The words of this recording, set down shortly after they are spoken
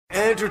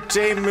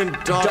Entertainment.ie.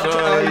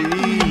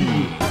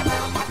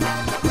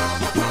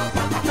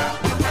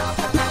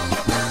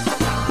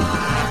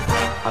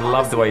 I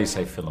love the way you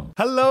say film.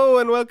 Hello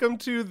and welcome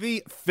to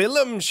the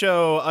Filum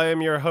Show. I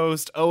am your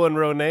host, Owen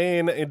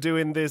Ronayne,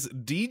 doing this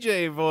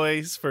DJ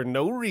voice for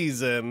no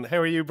reason. How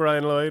are you,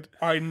 Brian Lloyd?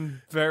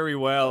 I'm very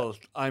well.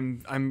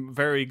 I'm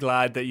very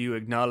glad that you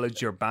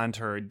acknowledge your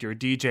banter, your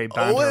DJ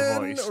banter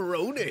voice.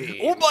 Ronayne.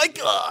 Oh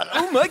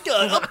my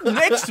god! Up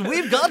next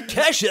we've got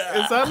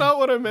Kesha. Is that not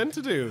what I meant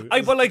to do?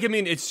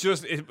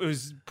 It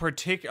was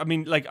particular. I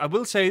mean, like, I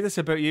will say this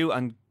about you,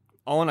 and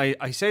Owen,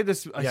 I say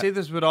this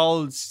with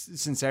all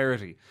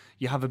sincerity.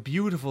 You have a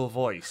beautiful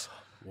voice.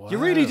 Wow. You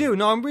really do.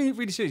 No, I'm really,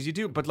 really serious. You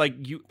do, but like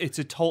it's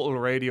a total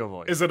radio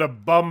voice. Is it a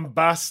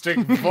bombastic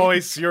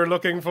voice you're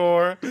looking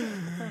for?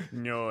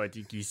 No, I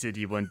think he said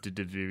he wanted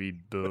a very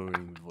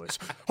boring voice.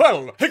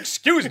 Well,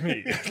 excuse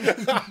me.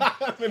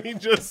 And he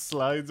just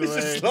slides away. He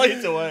just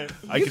slides away.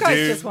 You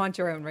guys just want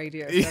your own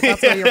radio. So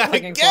that's what you're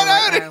plugging Get for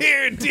out right of now.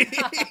 here, D.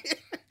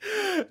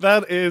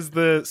 That is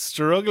the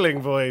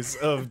struggling voice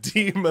of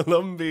D.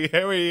 Malumbi.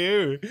 How are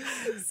you?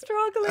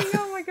 Struggling.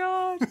 Oh my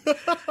god.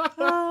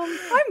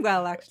 I'm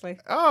well, actually.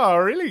 Oh,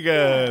 really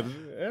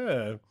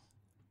good.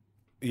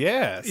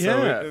 Yeah.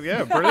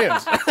 Yeah,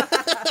 brilliant.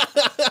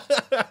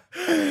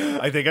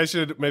 I think I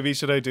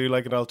should I do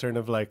like an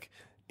alternative, like,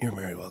 you're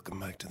very welcome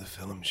back to the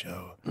Film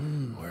Show,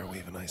 where we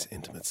have a nice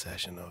intimate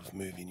session of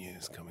movie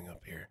news coming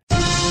up here.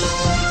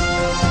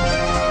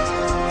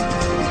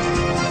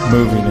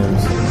 Movie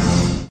news.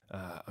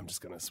 I'm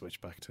just going to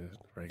switch back to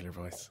regular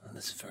voice. Oh,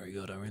 this is very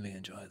good. I really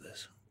enjoy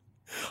this.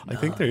 I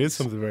think there is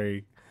something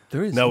very...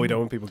 There is. No, we don't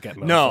want people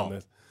getting off on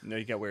this. No,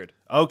 you get weird.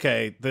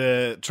 Okay,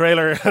 the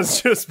trailer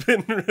has just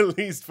been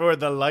released for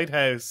The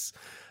Lighthouse.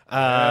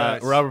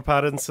 Yes. Robert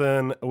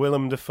Pattinson,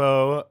 Willem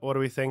Dafoe. What do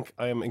we think?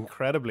 I am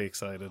incredibly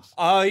excited.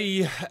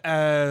 I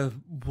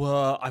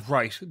will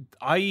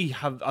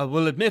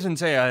admit and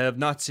say I have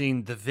not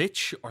seen The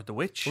Witch or The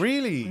Witch.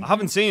 Really? I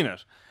haven't seen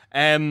it.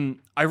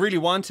 I really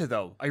want to,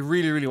 though. I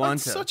really, really want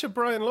That's to. such a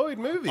Brian Lloyd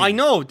movie. I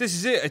know, this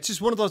is it. It's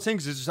just one of those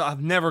things. It's just,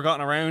 I've never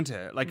gotten around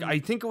to it. Like, I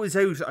think it was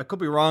out. I could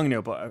be wrong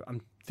now, but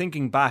I'm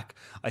thinking back.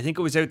 I think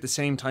it was out the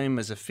same time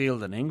as A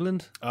Field in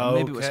England. Oh,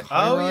 maybe it was okay.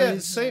 High Oh, yeah.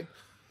 Rise. Same.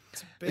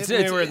 It's a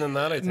bit newer than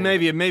that, I think.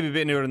 Maybe a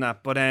bit newer than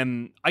that. But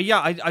I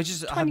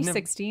just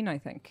 2016, I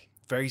think.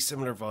 Very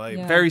similar vibe.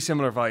 Yeah. Very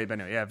similar vibe,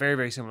 anyway. Yeah, very,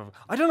 very similar.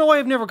 I don't know why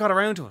I've never got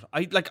around to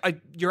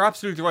it. You're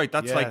absolutely right.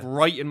 That's like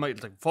right in my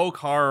like folk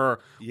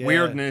horror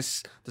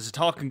weirdness. There's a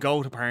talking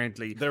goat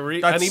apparently,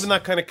 and even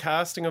that kind of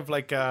casting of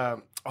like.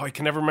 I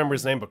can never remember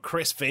his name, but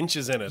Chris Finch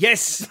is in it.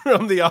 Yes,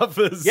 from The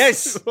Office.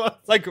 Yes,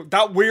 like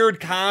that weird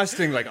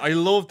casting. Like, I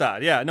love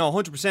that. Yeah, no,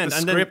 100%. The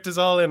script is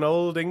all in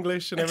Old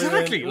English and everything.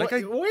 Exactly. Like,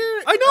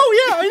 weird. I know.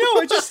 I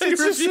know. I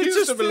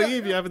refuse to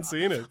believe you haven't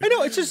seen it. I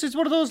know. It's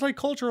one of those like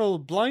cultural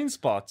blind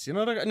spots. You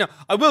know. No,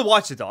 I will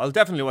watch it though. I'll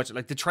definitely watch it.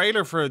 Like the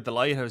trailer for The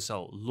Lighthouse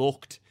though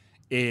looked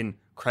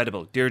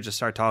incredible. Deirdre,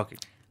 start talking.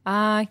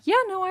 I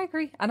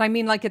agree. And I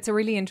mean, like, it's a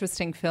really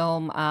interesting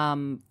film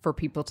for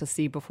people to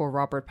see before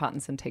Robert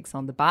Pattinson takes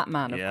on the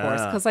Batman, of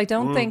course. Because I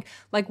don't think,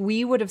 like,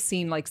 we would have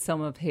seen, like, some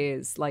of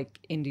his, like,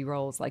 indie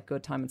roles, like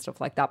Good Time and stuff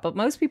like that. But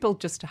most people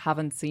just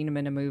haven't seen him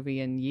in a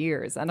movie in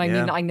years. And I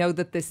mean, I know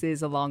that this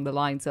is along the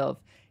lines of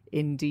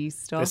indie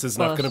stuff. This is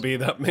not going to be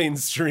that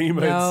mainstream,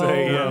 no, I'd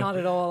say. Yeah. Not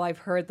at all. I've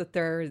heard that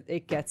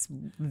it gets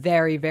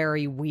very,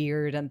 very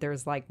weird, and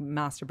there's like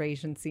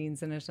masturbation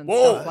scenes in it and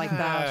stuff like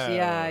that.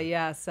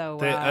 Yeah. So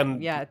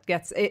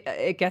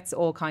it gets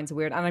all kinds of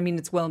weird. And I mean,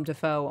 it's Willem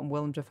Dafoe, and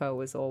Willem Dafoe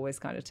is always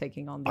kind of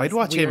taking on these I'd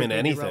watch him in weird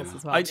anything. roles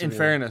as well. In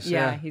fairness,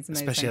 yeah, he's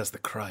amazing. Especially as the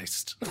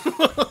Christ.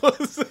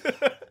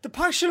 The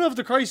Passion of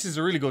the Christ is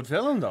a really good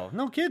film, though.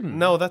 No kidding.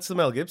 No, that's the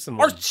Mel Gibson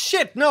one. Or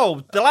shit,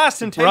 no. The Last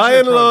Temptation.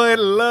 Brian Lloyd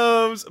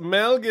loves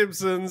Mel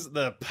Gibson's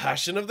The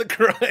Passion of the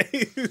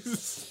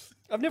Christ.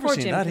 I've never Poor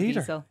seen Jim that Caviezel.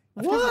 either.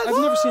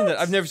 I've never seen that.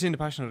 I've never seen The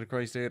Passion of the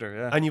Christ either.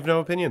 Yeah. And you've no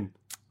opinion?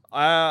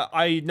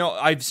 I know.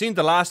 I've seen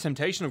The Last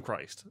Temptation of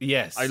Christ.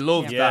 Yes. I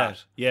love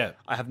that. Yeah.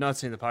 I have not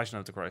seen The Passion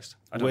of the Christ.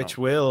 Which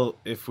will,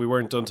 if we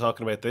weren't done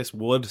talking about this,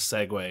 would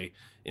segue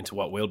into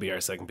what will be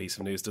our second piece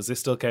of news. Does this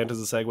still count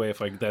as a segue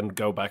if I then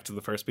go back to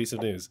the first piece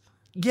of news?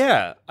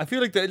 Yeah, I feel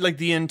like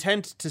the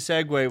intent to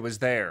segue was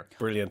there.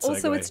 Brilliant segue.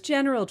 Also, it's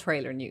general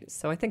trailer news,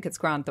 so I think it's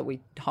grand that we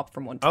hop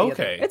from one to the other.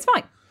 Okay. It's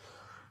fine.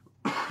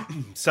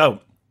 So,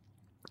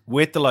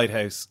 with The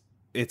Lighthouse,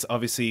 it's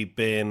obviously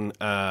been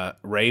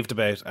raved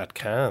about at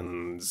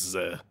Cannes.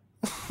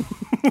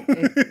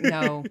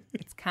 No,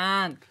 it's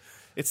Cannes.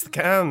 It's the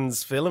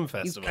Cannes Film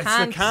Festival. It's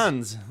the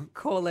Cannes.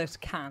 Call it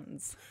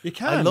Cannes. You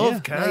can. I love No, you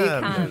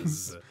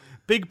Cannes.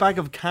 Big bag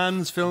of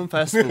Cannes Film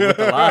Festival with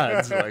the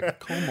lads. Like,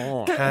 come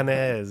on.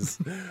 Cannes.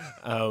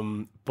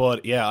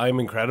 But yeah, I'm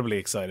incredibly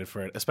excited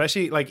for it.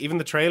 Especially, like, even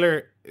the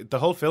trailer, the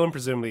whole film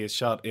presumably is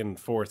shot in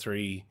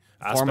 4:3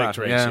 aspect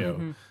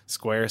ratio,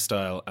 square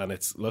style, and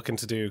it's looking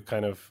to do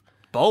kind of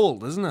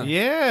bold, isn't it?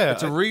 Yeah,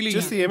 it's a really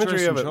just the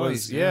imagery of it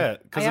choice, was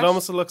because it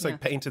almost looks like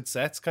painted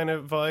sets kind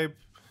of vibe.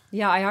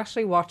 Yeah, I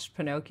actually watched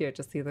Pinocchio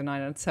just the other night,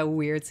 and it's so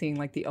weird seeing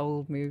like the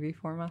old movie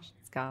format.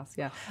 It's gas,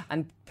 yeah.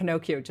 And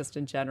Pinocchio just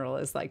in general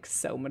is like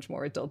so much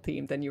more adult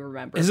themed than you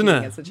remember Isn't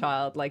being it? as a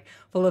child, like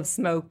full of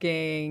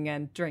smoking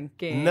and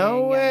drinking.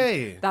 No and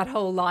way. that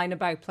whole line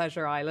about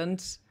Pleasure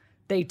Island,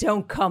 they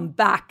don't come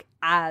back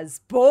as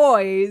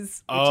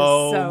boys, which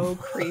is so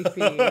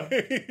creepy.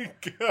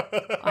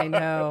 I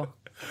know.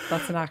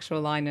 That's an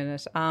actual line in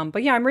it.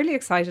 But yeah, I'm really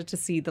excited to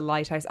see The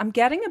Lighthouse. I'm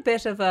getting a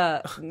bit of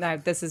a, now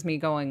this is me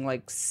going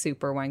like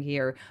super wanky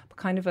here, but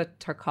kind of a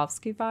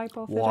Tarkovsky vibe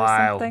off it or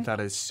something.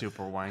 That is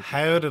super wanky.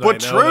 How did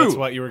But I know true. that's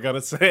what you were going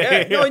to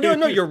say? Yeah,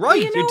 no, you're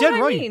right. You know You're dead what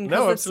I right. mean? 'Cause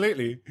No, it's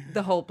absolutely.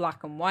 the whole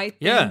black and white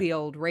thing, Yeah. the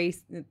old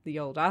race, the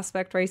old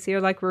aspect race here,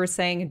 like we were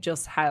saying, and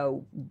just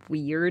how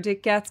weird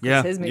it gets.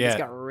 Because Yeah. his movies Yeah.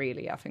 got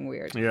really effing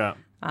weird. Yeah.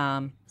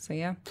 So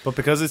yeah. But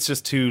because it's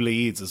just two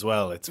leads as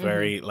well, it's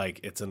very like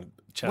it's a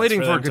chance Waiting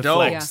for for them to Godot.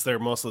 flex their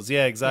muscles.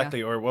 Yeah,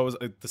 exactly. Or what was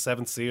it, the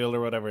Seventh Seal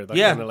or whatever? That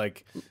Yeah. kind of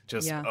like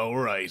just Yeah. oh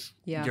right,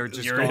 Yeah. You're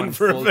just you're going in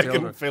for a full fucking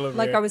tilt. film.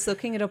 Like here. I was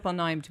looking it up on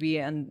IMDb,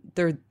 and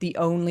they're the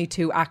only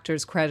two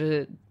actors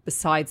credited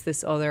besides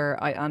this other.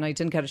 And I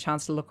didn't get a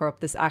chance to look her up.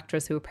 This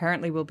actress who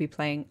apparently will be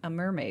playing a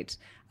mermaid,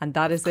 and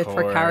that is it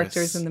for Course.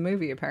 characters in the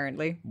movie.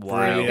 Apparently, Wow.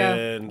 There you go.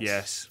 Brilliant.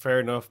 Yes. fair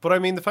enough. But I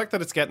mean, the fact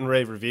that it's getting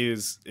rave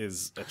reviews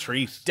is a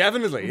treat.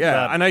 Definitely,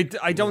 yeah. That- And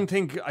I don't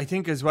think, I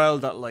think as well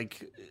that,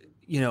 like,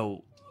 you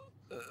know,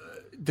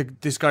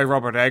 this guy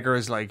Robert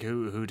Eggers, like,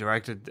 who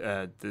directed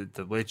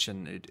the Witch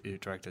and who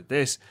directed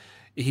this,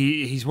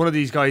 he's one of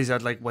these guys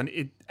that, like,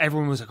 when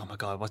everyone was like, oh my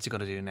god, what's he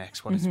gonna do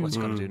next? What's he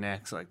gonna do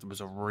next? Like, there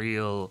was a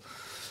real,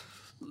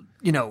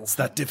 you know, It's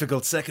that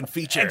difficult second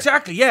feature.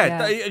 exactly,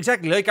 yeah, Yeah.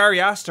 exactly, like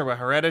Ari Aster with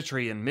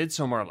Hereditary and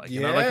Midsommar, like,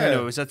 you know, that kind Yeah.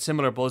 of, it was that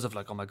similar buzz of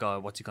like, oh my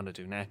god, what's he gonna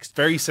do next?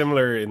 Very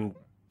similar in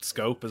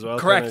scope as well.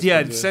 Correct, kinda, yeah.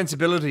 isn't The it?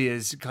 sensibility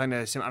is kind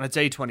of similar, and it's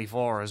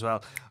A24 as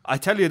well. I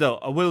tell you though,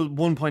 I will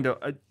one point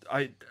out.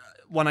 I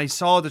when I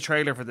saw the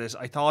trailer for this,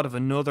 I thought of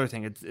another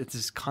thing.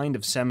 It's kind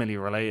of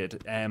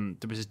semi-related.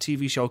 There was a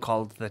TV show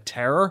called The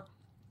Terror.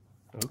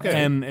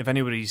 Okay. If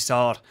anybody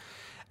saw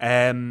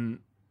it,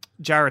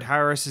 Jared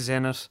Harris is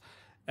in it.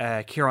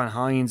 Kieran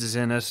Hines is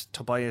in it.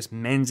 Tobias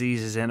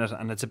Menzies is in it,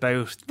 and it's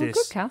about Good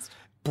this cast.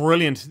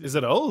 brilliant. Is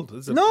it old?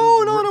 Is it No,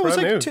 it was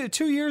brand like new?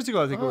 2 years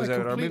ago, I think Oh, it was I out,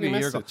 or maybe completely a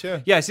year missed ago.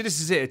 it, yeah. See, this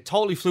is it. It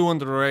totally flew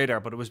under the radar,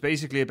 but it was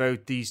basically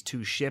about these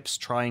two ships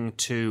trying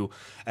to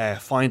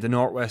find the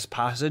Northwest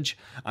Passage,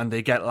 and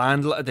they get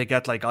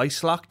like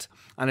ice locked,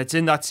 and it's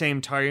in that same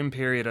time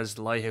period as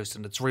the Lighthouse,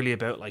 and it's really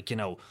about like you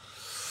know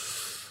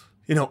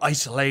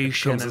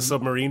isolation. Comes a and-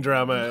 submarine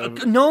drama.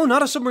 no,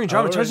 not a submarine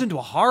drama. It Oh, turns right. into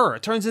a horror.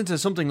 It turns into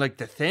something like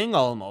The Thing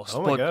almost,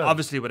 Oh my but God.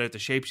 obviously without the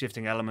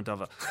shape-shifting element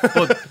of it.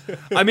 But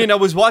I mean,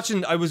 as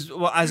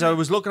I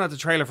was looking at the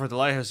trailer for The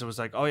Lighthouse, I was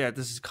like, oh yeah,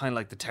 this is kind of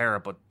like The Terror.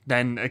 But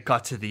then it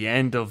got to the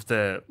end of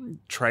the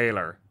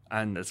trailer,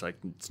 and it's like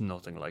it's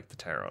nothing like The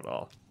Terror at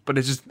all. But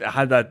it just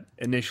had that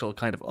initial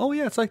kind of, oh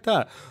yeah, it's like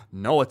that.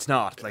 No, it's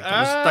not. Like there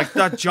was like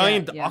that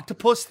giant Yeah.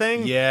 octopus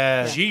thing.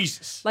 Yeah.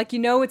 Jesus. Like,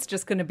 it's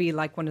just going to be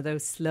like one of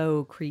those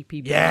slow,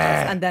 creepy builds.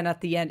 Yeah. And then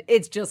at the end,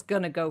 it's just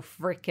going to go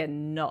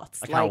freaking nuts.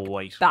 I can't like,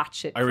 wait.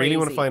 batshit I really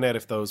want to crazy. find out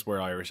if those were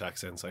Irish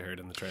accents I heard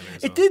in the trailer.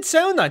 as It well. did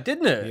sound that,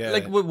 didn't it? Yeah.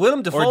 Like with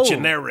Willem Dafoe. Or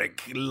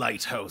generic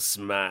lighthouse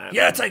man.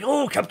 Yeah, it's like,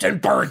 oh, Captain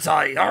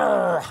Birdseye.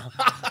 Arr.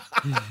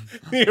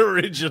 The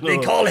original. They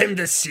call him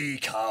the sea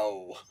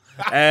cow.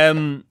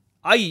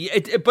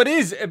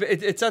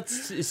 It's that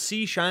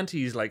sea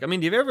shanties. Like, I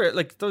mean, you've ever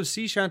like those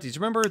sea shanties?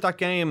 Remember that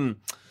game,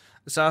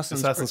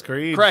 Assassin's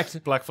Creed.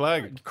 Correct. Black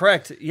Flag.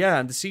 Correct. Yeah,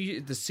 and the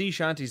sea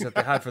shanties that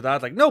they had for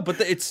that. Like, no, but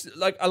it's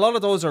like a lot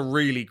of those are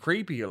really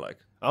creepy. You're like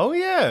Oh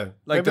yeah.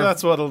 Like Maybe they're-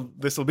 that's what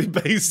this will be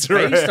based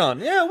around. on.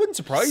 Yeah, it wouldn't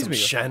surprise Some me.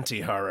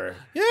 shanty horror.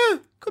 Yeah,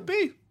 could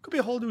be. Could be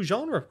a whole new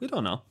genre. We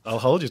don't know. I'll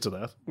hold you to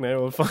that. Now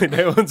we'll find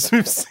out once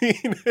we've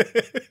seen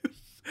it.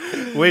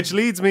 Which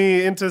leads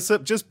me into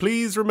just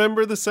please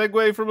remember the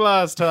segue from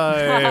last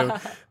time.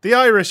 The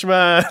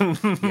Irishman.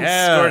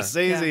 Yeah.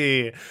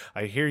 Scorsese.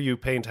 I hear you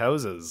paint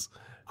houses.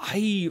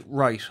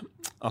 Right.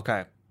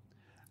 Okay.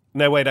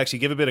 Now wait, actually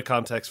give a bit of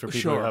context for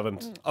people who Sure.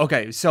 haven't.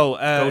 Okay. So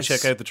Go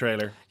check out the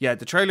trailer. Yeah,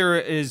 the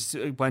trailer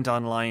went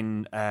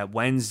online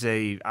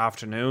Wednesday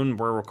afternoon.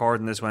 We're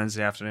recording this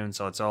Wednesday afternoon,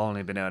 so it's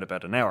only been out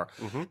about an hour.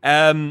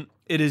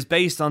 It is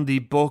based on the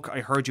book I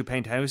Heard You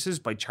Paint Houses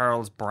by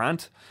Charles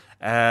Brandt.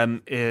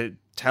 It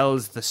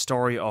tells the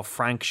story of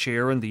Frank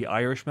Sheeran, the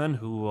Irishman,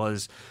 who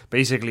was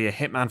basically a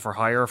hitman for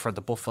hire for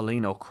the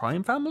Buffalino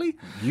crime family.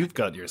 You've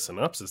got your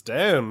synopsis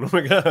down. Oh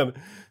my god.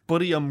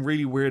 Buddy, I'm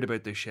really weird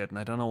about this shit, and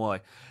I don't know why.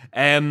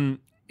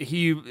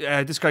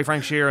 This guy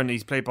Frank Sheeran,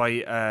 he's played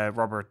by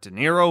Robert De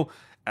Niro.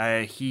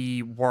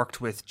 He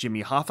worked with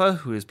Jimmy Hoffa,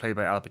 who is played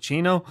by Al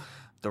Pacino.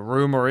 The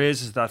rumor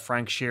is that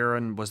Frank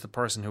Sheeran was the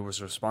person who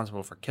was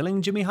responsible for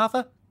killing Jimmy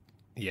Hoffa.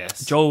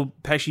 Yes. Joe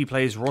Pesci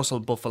plays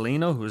Russell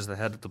Buffalino, who is the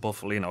head of the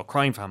Buffalino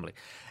crime family.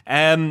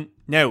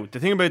 Now, the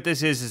thing about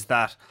this is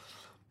that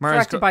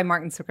Directed by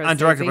Martin Scorsese. And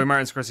directed by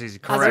Martin Scorsese,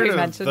 As already correct.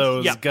 mentioned.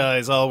 Those Yeah.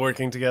 guys all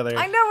working together.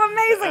 I know,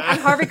 amazing. And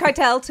Harvey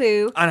Keitel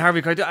too. And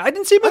Harvey Keitel. I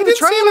didn't see him in the didn't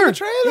see him trailer. in the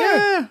trailer.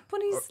 Yeah.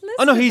 But he's listed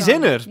Oh no, he's on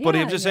in it. But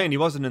Yeah, I'm just yeah. saying he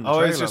wasn't in the Oh,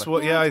 trailer. it's just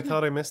like. I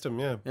thought I missed him.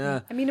 Yeah.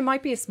 Yeah. I mean, it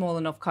might be a small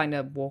enough kind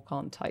of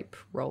walk-on type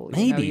role.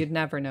 Maybe. You'd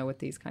never know with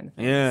these kind of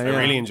things. Yeah, I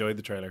really enjoyed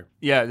the trailer.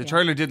 Yeah, the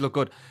trailer did look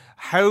good.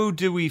 How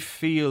do we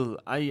feel?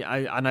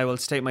 I will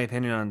state my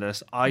opinion on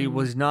this. I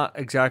was not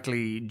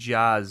exactly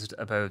jazzed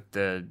about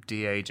the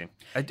de-aging.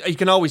 You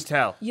can always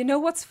tell. You know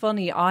what's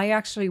funny? I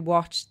actually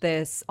watched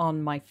this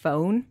on my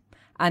phone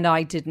and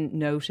I didn't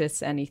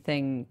notice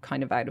anything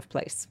kind of out of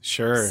place.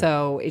 Sure.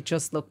 So it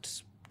just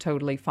looked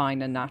totally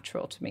fine and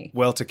natural to me.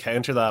 Well, to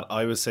counter that,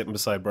 I was sitting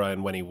beside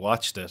Brian when he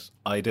watched it.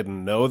 I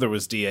didn't know there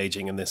was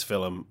de-aging in this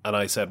film, and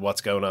I said,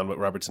 "What's going on with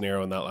Robert De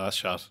Niro in that last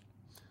shot?"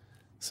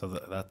 So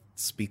that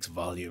speaks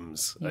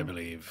volumes, I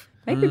believe.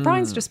 Maybe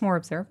Brian's just more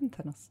observant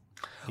than us.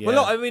 Yeah. Well,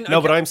 no, I mean,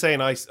 but I'm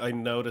saying I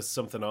noticed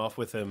something off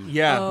with him.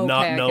 Yeah. Oh,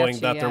 Not okay, I knowing get you.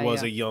 that there Yeah,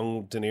 was yeah. a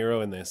young De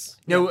Niro in this.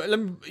 No,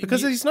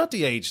 Because he's not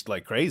de-aged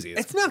like crazy.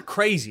 it's not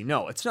crazy.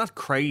 No, it's not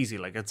crazy.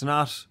 Like it's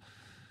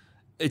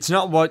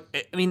not what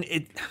I mean.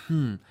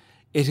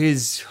 It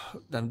is.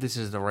 And this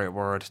is the right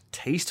word.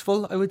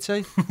 Tasteful, I would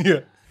say.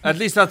 Yeah. At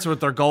least that's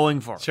what they're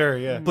going for. Sure,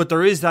 yeah. But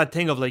there is that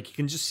thing of like you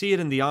can just see it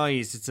in the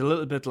eyes. It's a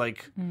little bit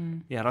like,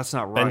 yeah, that's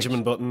not right.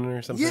 Benjamin Button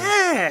or something.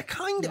 Yeah,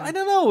 kind of. I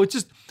don't know.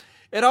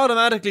 It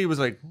automatically was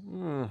like, I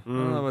don't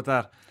know about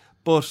that.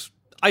 But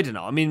I don't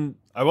know. I mean,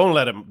 I won't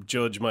let him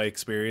judge my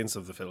experience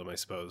of the film, I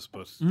suppose,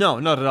 but no,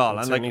 not at all. it'll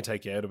And certainly like,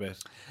 take you out a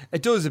bit.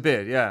 it does a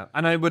bit, yeah.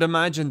 And I would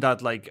imagine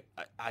that, like,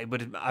 I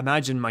would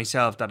imagine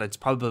myself that it's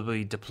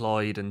probably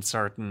deployed in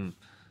certain,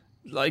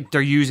 like,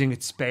 they're using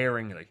it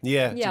sparingly.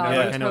 Yeah. Yeah, You know, I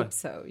would kind of- hope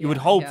so. You would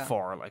yeah, hope yeah.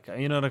 for, like,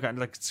 you know, like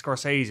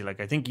Scorsese. Like,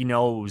 I think he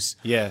knows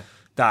Yeah.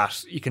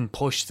 that you can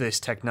push this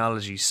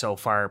technology so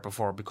far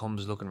before it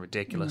becomes looking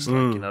ridiculous.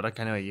 Like, you know, that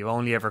kind of way. You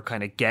only ever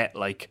kind of get,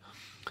 like,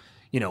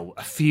 you know,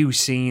 a few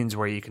scenes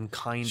where you can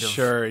kind of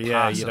Sure,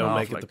 yeah, pass you it don't off,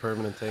 make it like- the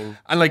permanent thing.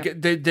 And like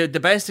the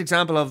best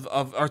example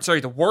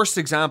the worst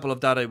example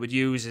of that I would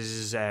use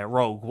is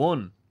Rogue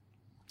One,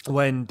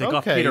 when they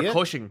got Okay, Peter yeah.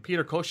 Cushing.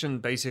 Peter Cushing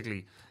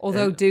basically.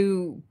 Although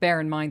do bear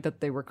in mind that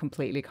they were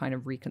completely kind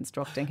of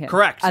reconstructing him.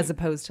 Correct. As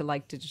opposed to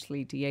like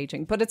digitally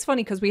de-aging. But it's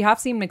funny because we have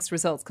seen mixed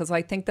results because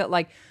I think that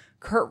like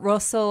Kurt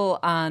Russell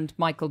and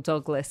Michael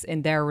Douglas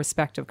in their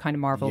respective kind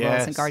of Marvel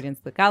roles in Yes. Guardians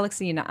of the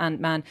Galaxy and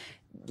Ant-Man,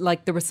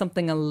 like there was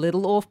something a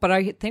little off, but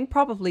I think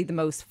probably the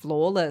most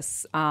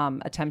flawless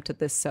attempt at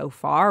this so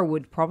far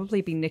would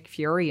probably be Nick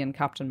Fury in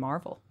Captain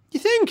Marvel. You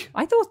think?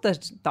 I thought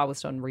that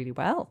was done really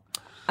well.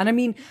 And I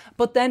mean,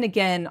 but then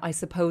again, I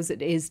suppose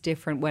it is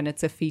different when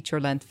it's a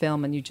feature-length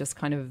film and you just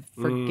kind of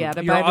forget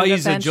about Your it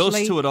eyes eventually.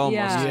 adjust to it almost.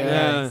 Yeah,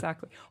 Yeah.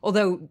 exactly.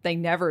 Although they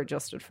never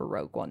adjusted for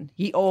Rogue One.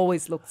 He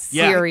always looked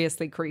Yeah.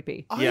 seriously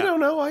creepy. I Yeah. don't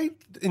know. I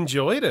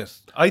enjoyed it.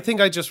 I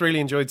think I just really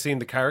enjoyed seeing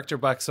the character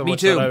back so Me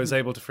much too. that I was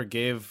able to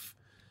forgive.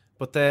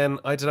 But then,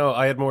 I don't know,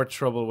 I had more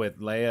trouble with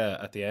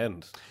Leia at the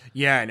end.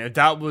 Yeah. No,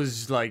 that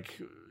was like.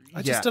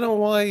 I just don't know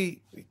why.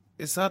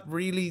 Is that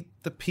really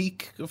the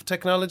peak of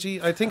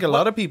technology? I think a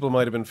lot of people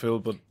might have been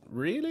fooled, but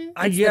really?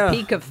 It's the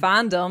peak of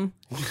fandom.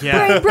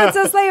 Yeah. Bring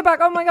Princess Leia back.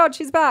 Oh my God,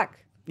 she's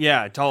back.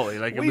 Yeah, totally.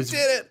 Like We it was. did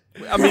it!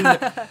 I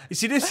mean, you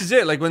see, this is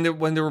it. Like when they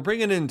were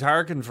bringing in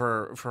Tarkin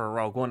for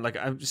Rogue One, like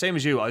same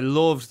as you, I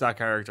loved that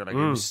character. Like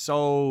it was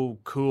so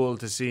cool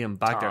to see him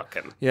back there.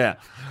 Tarkin. Yeah,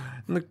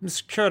 like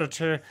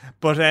security.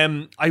 But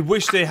I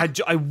wish they had.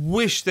 I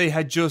wish they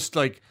had just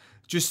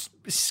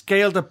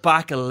scaled it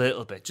back a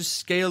little bit. Just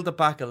scaled it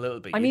back a little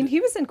bit. I mean, he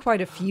was in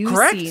quite a few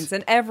Correct. scenes,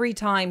 and every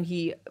time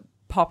he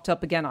popped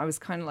up again, I was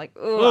kind of like,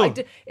 oh,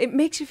 it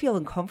makes you feel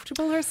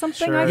uncomfortable or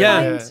something. Sure. I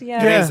Yeah. find.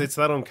 It is. It's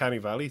that uncanny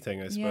valley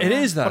thing, I suppose. it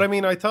is that. But I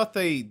mean, I thought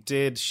they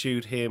did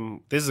shoot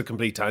him. This is a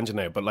complete tangent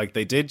now, but like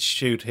they did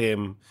shoot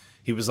him.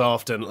 He was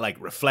often like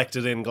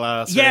reflected in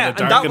glass, Yeah, or in a and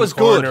that darkened was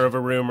corner good. of a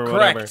room or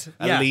Correct, whatever.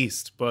 yeah. At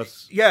least,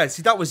 but Yeah,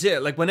 see, that was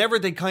it. Like, whenever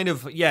they kind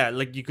of,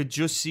 like, you could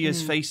just see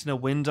his face in a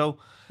window,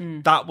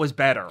 that was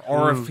better.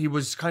 Or if he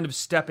was kind of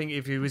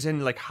if he was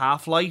in, like,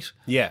 half light,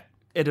 yeah,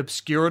 it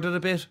obscured it a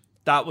bit.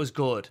 That was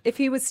good. If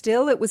he was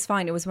still, it was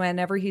fine. It was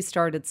whenever he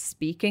started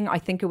speaking, I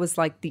think it was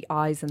like the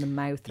eyes and the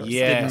mouth or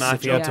yes, match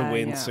if you had to Yeah,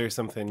 wince yeah. or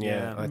something,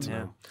 yeah, I don't yeah.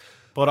 know.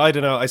 But I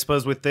don't know. I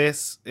suppose with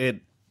this,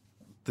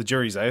 the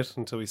jury's out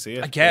until we see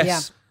it. I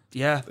guess.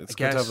 Yeah, It's I good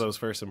guess. to have those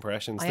first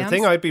impressions. I The am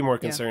thing s- I'd be more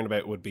concerned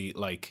about would be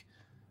like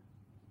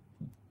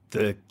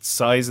the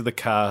size of the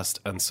cast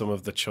and some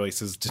of the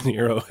choices De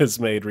Niro has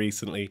made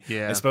recently.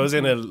 Yeah. I suppose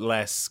in a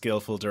less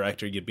skillful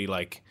director, you'd be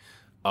like,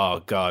 "Oh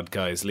God,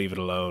 guys, leave it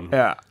alone."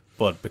 Yeah.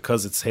 But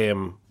because it's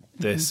him,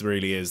 this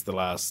really is the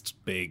last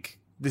big.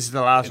 This is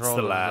the last It's roll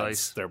the of the lads.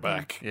 dice. They're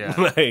back. Yeah.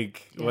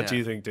 Like, what do Yeah.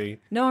 you think, Dee?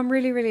 No, I'm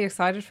really, really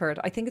excited for it.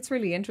 I think it's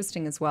really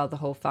interesting as well, the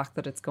whole fact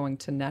that it's going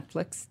to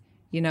Netflix.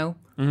 You know,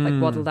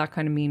 like what will that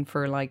kind of mean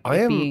for like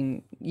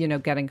being, you know,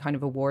 getting kind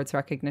of awards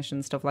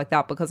recognition, stuff like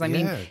that? Because I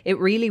mean, it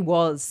really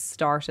was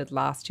started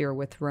last year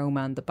with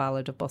Roma and the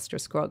Ballad of Buster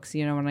Scruggs,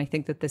 you know, and I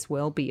think that this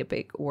will be a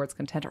big awards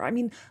contender. I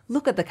mean,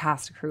 look at the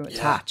cast and crew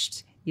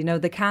attached. You know,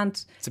 they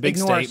can't. It's a big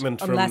statement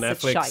from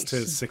Netflix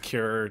to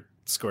secure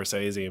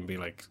Scorsese and be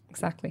like,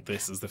 exactly,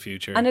 this is the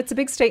future. And it's a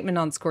big statement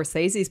on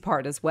Scorsese's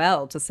part as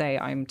well to say,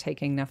 I'm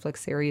taking Netflix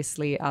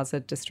seriously as a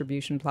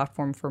distribution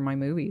platform for my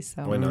movies.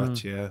 So why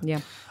not?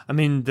 Yeah. I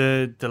mean,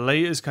 the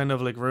latest kind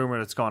of like rumor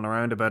that's gone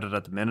around about it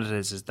at the minute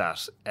is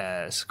that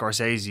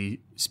Scorsese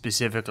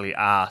specifically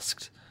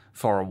asked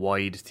for a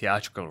wide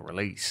theatrical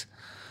release,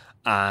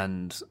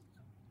 and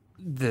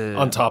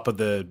on top of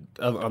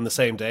on the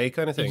same day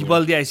kind of thing.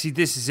 Well, yeah. See,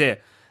 this is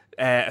it.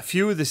 A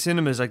few of the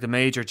cinemas, like the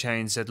major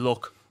chains, said,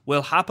 "Look,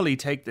 we'll happily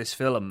take this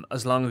film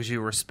as long as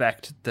you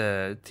respect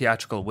the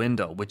theatrical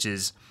window, which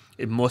is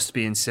it must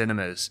be in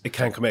cinemas. It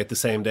can't come out the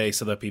same day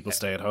so that people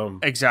stay at home."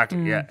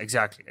 Exactly. Yeah.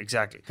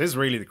 Exactly. This is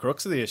really the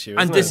crux of the issue,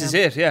 and this is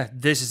it. Yeah,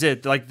 this is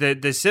it. Like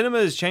the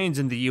cinemas chains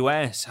in the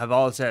US have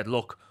all said,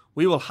 "Look,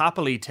 we will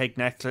happily take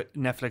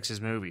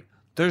Netflix's movie.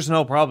 There's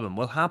no problem.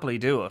 We'll happily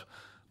do it."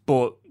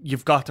 But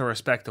you've got to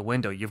respect the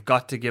window. You've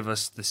got to give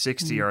us the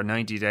 60 or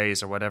 90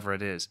 days or whatever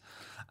it is.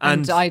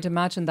 And I'd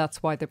imagine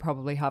that's why they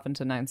probably haven't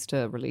announced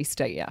a release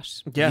date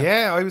yet.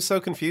 Yeah, I was so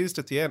confused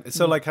at the end.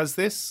 So, like, has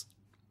this...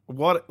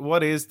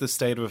 What is the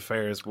state of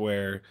affairs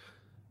where...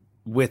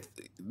 with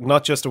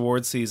not just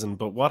awards season,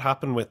 but what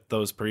happened with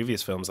those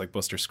previous films like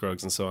Buster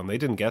Scruggs and so on? They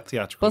didn't get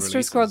theatrical Buster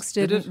releases. Scruggs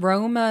didn't.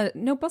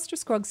 Buster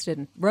Scruggs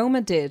didn't.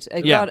 Roma did.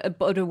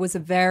 But it was a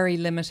very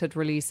limited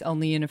release,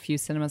 only in a few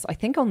cinemas. I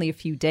think only a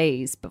few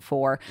days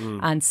before,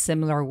 and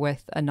similar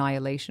with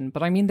Annihilation.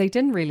 But I mean, they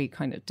didn't really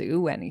kind of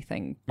do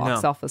anything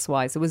box office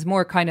wise. It was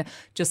more kind of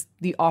just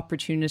the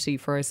opportunity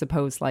for, I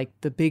suppose, like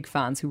the big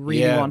fans who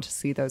really want to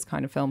see those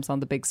kind of films on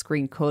the big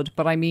screen could.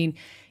 But I mean,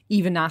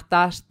 even at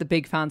that, the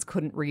big fans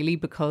couldn't really,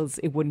 because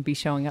it wouldn't be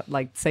showing at,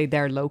 like, say,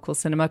 their local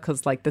cinema,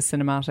 because, like, the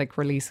cinematic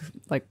release,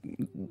 like,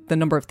 the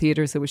number of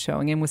theatres it was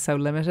showing in was so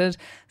limited.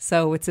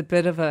 So it's a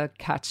bit of a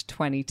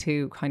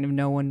catch-22, kind of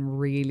no one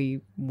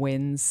really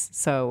wins.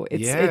 So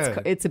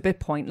it's a bit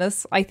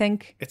pointless, I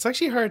think. It's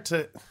actually hard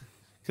to...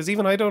 because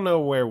even I don't know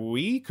where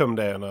we come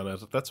down on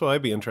it. That's why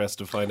I'd be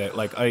interested to find out.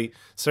 Like, I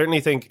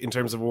certainly think in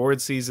terms of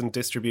award season,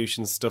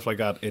 distribution, stuff like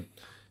that,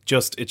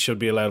 it should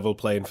be a level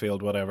playing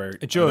field, whatever.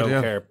 It should, I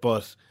don't care.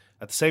 But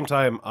at the same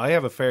time, I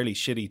have a fairly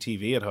shitty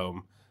TV at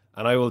home,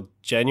 and I will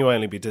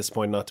genuinely be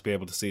disappointed not to be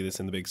able to see this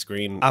in the big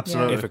screen.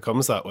 Absolutely. If it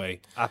comes that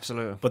way.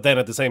 Absolutely. But then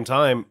at the same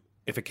time,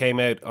 if it came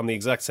out on the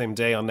exact same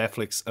day on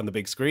Netflix and the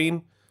big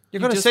screen,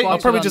 you're going to say, I'll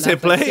probably just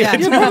hit play. Yeah.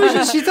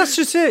 That's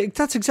just it.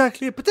 That's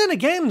exactly it. But then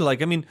again,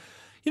 like, I mean,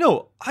 you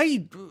know,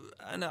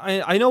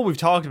 I know we've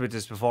talked about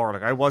this before.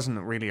 Like, I wasn't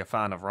really a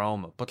fan of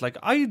Roma, but like,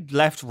 I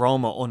left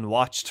Roma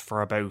unwatched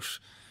for about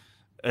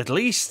at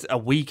least a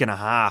week and a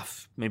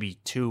half, maybe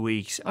 2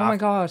 weeks. Oh my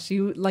gosh,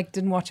 you like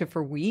didn't watch it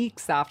for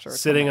weeks after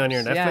sitting on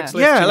your Netflix list?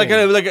 Yeah, like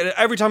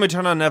every time I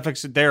turn on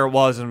Netflix, there it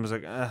was, and I was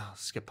like,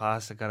 skip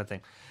past it, kind of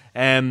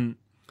thing.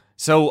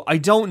 So I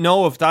don't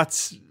know if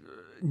that's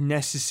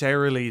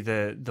necessarily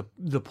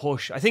the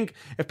push. I think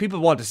if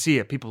people want to see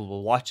it, people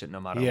will watch it no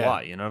matter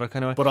what, you know, that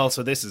kind of way. But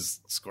also, this is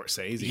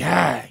Scorsese.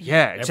 Yeah,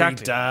 exactly.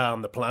 Every dad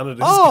on the planet is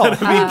going to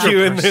be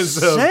queuing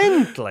this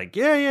up. Like,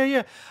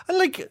 yeah. And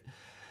like,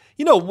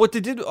 you know, what they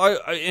did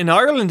in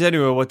Ireland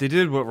anyway, what they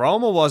did with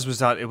Roma was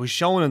that it was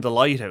shown in the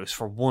Lighthouse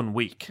for 1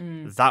 week.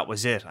 That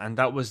was it. And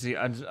that was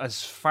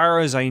as far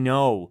as I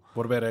know.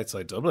 What about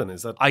outside Dublin?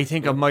 Is that? I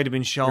think it might have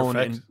been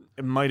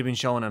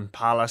shown in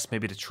Palace,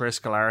 maybe the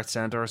Triskel Arts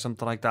Centre or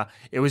something like that.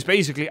 It was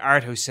basically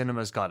Art House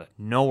Cinemas got it.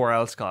 Nowhere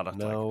else got it.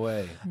 No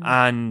way.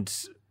 And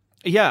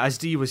yeah, as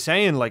Dee was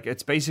saying, like,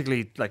 it's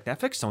basically like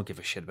Netflix don't give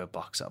a shit about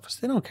box office.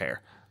 They don't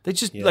care. They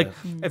just like,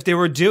 if they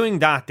were doing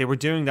that, they were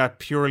doing that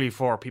purely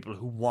for people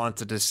who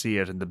wanted to see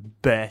it in the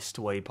best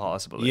way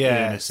possible in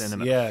a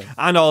cinema. Yeah.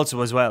 And also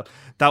as well,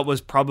 that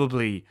was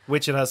probably,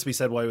 which it has to be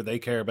said, why would they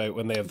care about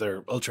when they have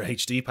their Ultra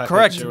HD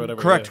package or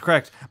whatever?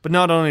 Correct. But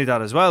not only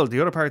that as well, the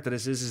other part of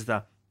this is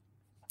that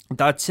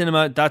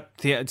cinema,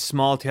 that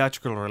small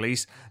theatrical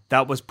release,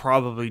 that was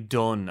probably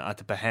done at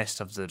the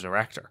behest of the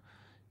director.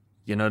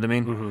 You know what I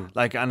mean? Mm-hmm.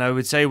 Like, and I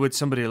would say with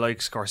somebody like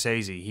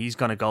Scorsese, he's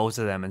going to go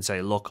to them and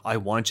say, look, I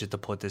want you to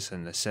put this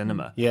in the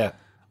cinema. Yeah.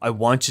 I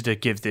want you to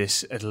give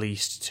this at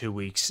least 2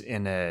 weeks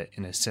in a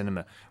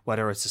cinema,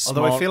 whether it's a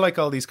small... Although I feel like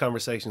all these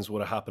conversations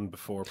would have happened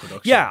before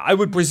production. Yeah, I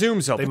would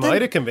presume so. They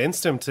might have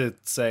convinced him to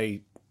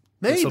say...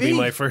 This will be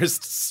my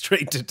first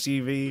straight to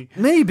TV.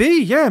 Maybe,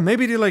 yeah.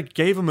 Maybe they like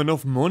gave him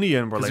enough money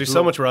and were like, there's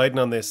so much riding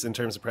on this in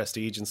terms of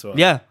prestige and so on.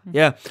 Yeah.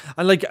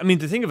 And like, I mean,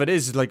 the thing of it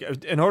is, like,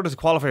 in order to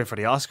qualify for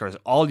the Oscars,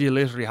 all you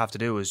literally have to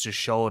do is just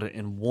show it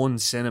in one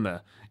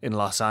cinema in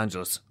Los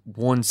Angeles,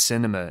 one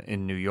cinema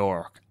in New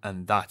York,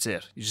 and that's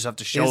it. You just have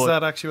to show it. Is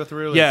that actually what the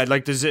rule is? Yeah,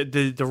 like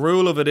the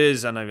rule of it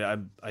is, and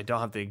I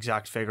don't have the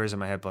exact figures in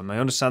my head, but my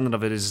understanding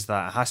of it is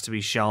that it has to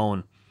be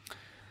shown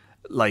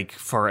like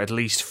for at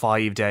least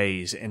 5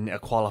 days in a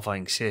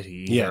qualifying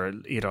city,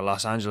 either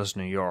Los Angeles,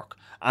 New York,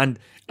 and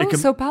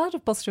so Ballad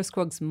of Buster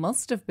Scruggs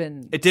must have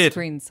been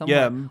screened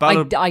somewhere.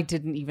 Yeah, I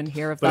didn't even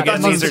hear of But that. again,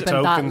 It must these are have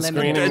been that token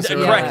limited.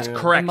 screenings.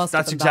 Correct.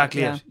 That's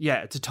exactly it.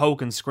 Yeah, it's a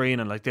token screen,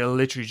 and like they'll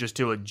literally just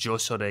do it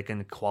just so they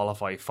can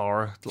qualify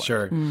for it. Like.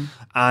 Sure.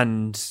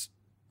 And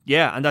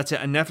and that's it.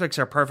 And Netflix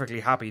are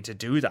perfectly happy to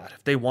do that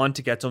if they want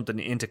to get something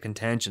into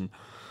contention.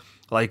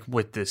 Like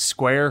with the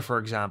Square, for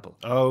example.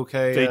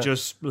 Okay. They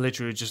just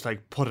literally just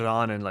like put it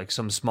on in like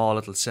some small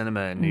little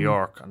cinema in New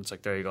York, and it's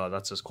like, there you go,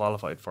 that's just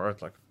qualified for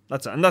it. Like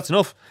that's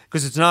enough,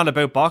 because it's not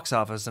about box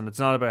office and it's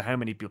not about how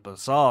many people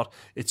saw it.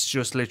 It's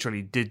just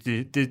literally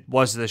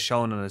was this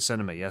shown in a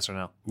cinema, yes or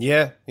no?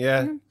 Yeah.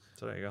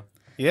 So there you go.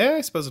 Yeah,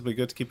 I suppose it'll be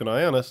good to keep an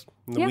eye on it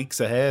in the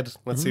weeks ahead.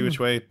 Let's see which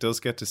way it does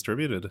get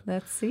distributed.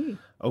 Let's see.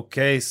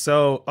 Okay,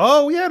 so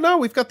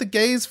we've got the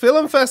Gaze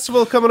Film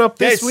Festival coming up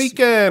this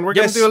weekend. We're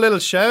going to do a little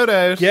shout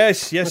out.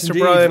 Yes, Mr. indeed.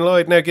 Brian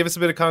Lloyd. Now, give us a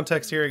bit of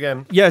context here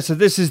again. Yeah, so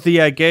this is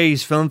the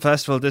Gaze Film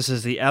Festival. This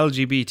is the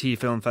LGBT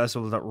film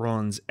festival that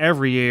runs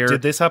every year.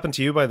 Did this happen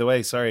to you, by the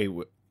way? Sorry,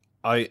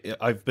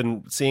 I've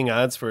been seeing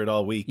ads for it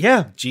all week.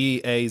 Yeah.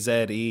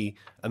 GAZE,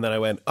 and then I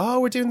went,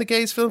 we're doing the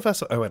Gaze Film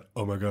Festival. I went,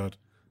 oh my god.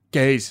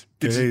 Gaze.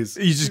 Gaze.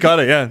 You just got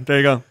it, yeah. There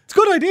you go. It's a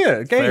good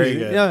idea. Gaze. Very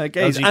good. Yeah,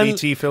 Gaze.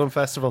 LGBT Film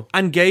Festival.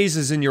 And Gaze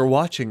is in your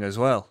watching as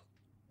well.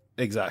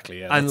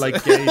 Exactly, yeah. And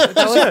like Gaze.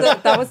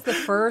 That was the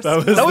first.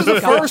 That was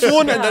the first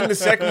one, and then the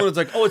second one was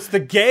like, it's the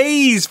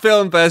Gaze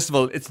Film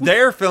Festival. It's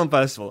their film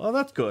festival. Oh,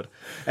 that's good.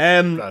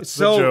 That's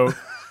the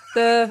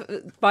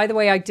joke. By the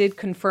way, I did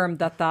confirm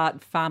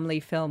that family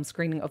film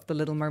screening of The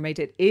Little Mermaid,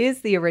 it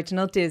is the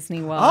original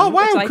Disney one. Oh,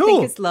 wow, which I cool.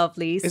 think is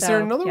lovely. Is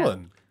there another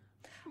one?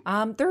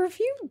 There are a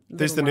few.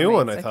 There's the Little new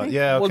one, Mermaids, I thought. think.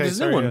 Yeah, okay. Well,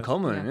 there's a new one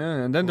coming, yeah.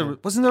 And then there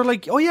wasn't there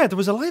like, there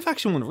was a live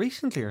action one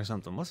recently or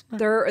something, wasn't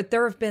there?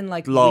 There have been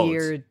like Loads.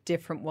 weird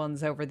different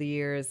ones over the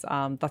years.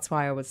 That's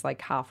why I was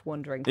like half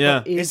wondering. Yeah.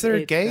 but Is there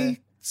a gay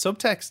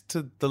subtext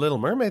to The Little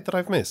Mermaid that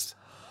I've missed?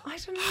 I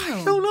don't know.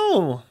 I don't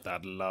know.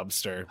 That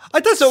lobster.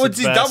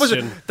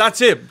 Sebastian. That's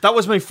it. That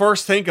was my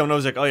first thinking when I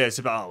was like,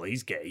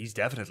 he's gay. He's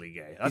definitely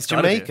gay. That's He's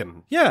gotta be it.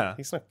 Jamaican. Yeah.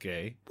 He's not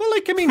gay. Well,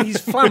 like, I mean,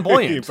 he's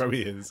flamboyant. He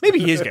probably is. Maybe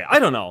he is gay. I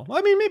don't know.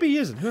 I mean, maybe he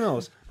isn't. Who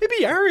knows?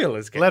 Maybe Ariel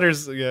is gay.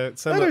 Letters, send Letters, a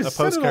send it all in.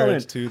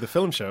 postcard to the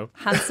film show.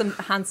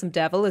 Handsome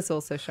Devil is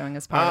also showing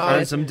as part of it.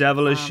 Handsome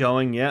Devil is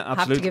showing, yeah, Have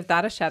absolutely. to give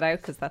that a shout out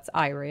because that's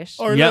Irish.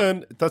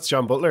 Ireland. That's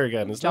John Butler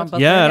again, isn't John it?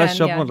 Butler Yeah, again, that's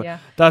John Butler. yeah.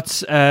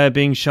 That's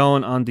being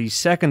shown on the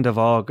 2nd of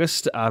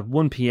August at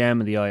 1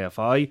 p.m. in the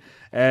IFI.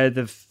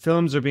 The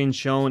films are being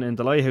shown in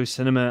the Lighthouse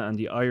Cinema and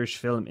the Irish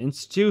Film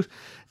Institute.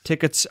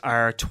 Tickets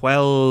are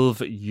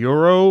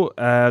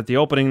 €12. The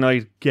opening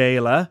night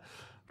gala.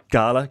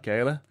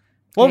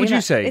 What would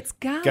you say? It's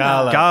gala.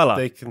 Gala.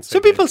 They can say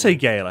Some people gala. say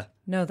gala.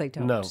 No, they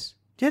don't. No.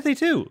 Yeah, they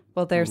do.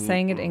 Well, they're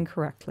saying it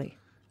incorrectly.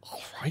 All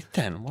right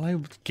then.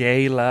 Well,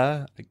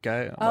 gala.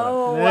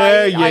 Oh,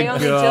 there I you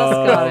only go. just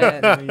got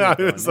it.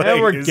 It's Now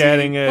like, we're is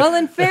getting it. Well,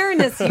 in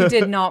fairness, you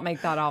did not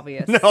make that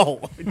obvious. No,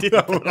 I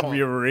didn't. No,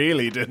 you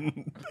really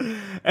didn't.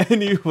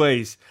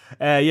 Anyways,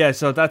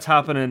 so that's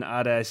happening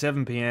at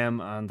 7 p.m.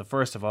 on the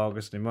 1st of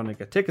August. And you want to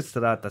get tickets to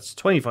that, that's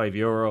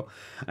 €25.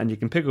 And you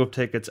can pick up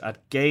tickets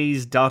at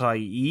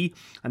gaze.ie.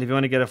 And if you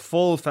want to get a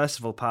full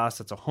festival pass,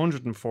 that's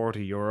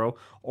 €140.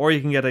 Or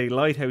you can get a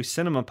Lighthouse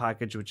Cinema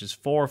package, which is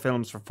 4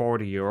 films for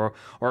 €40,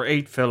 or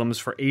 8 films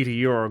for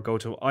 €80. Go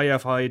to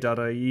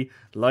ifi.ie,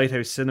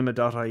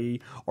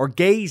 lighthousecinema.ie, or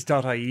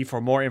gaze.ie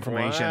for more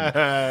information.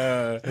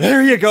 Wow.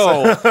 There you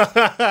go.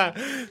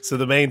 So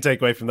the main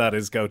takeaway from that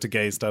is go to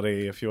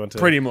gaze.ie if you want to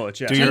Pretty much,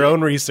 yeah. do your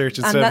own research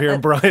instead of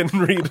hearing Brian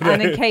read it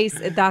And in out. case,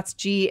 that's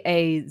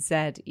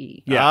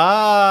GAZE.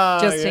 Yeah.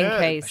 Just in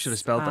case. I should have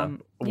spelled that.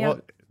 Yeah.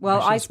 What? Well, I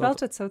I should've spelled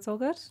spelt it, so it's all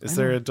good. Is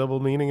there a double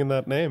meaning in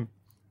that name?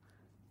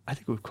 I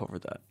think we've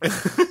covered that. I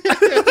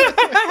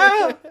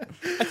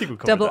think we've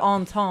covered Double that.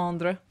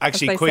 entendre. as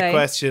Actually, they quick say.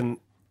 question.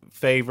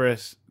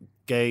 Favorite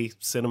gay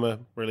cinema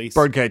release?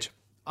 Birdcage.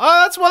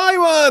 Oh, that's my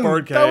one.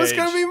 Birdcage. That was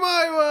going to be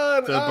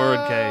my one. The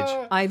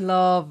Birdcage. I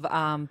love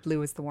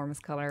Blue is the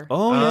Warmest Color.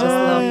 Oh, I just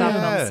love that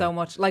yeah. film so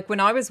much. Like when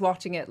I was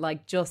watching it,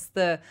 like just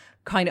the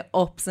kind of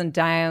ups and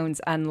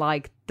downs and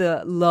like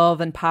the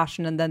love and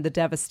passion and then the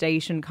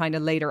devastation kind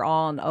of later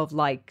on of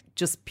like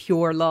just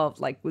pure love,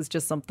 like was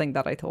just something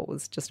that I thought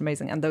was just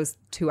amazing. And those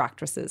 2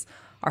 actresses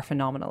are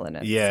phenomenal in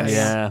it. Yes. So,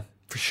 Yeah,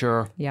 for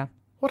sure. yeah.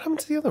 What happened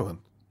to the other one?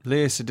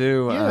 Lea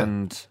Seydoux Yeah.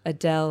 and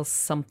Adele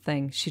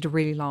something. She had a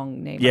really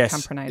long name. Yes. I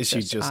can't pronounce Is she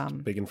it.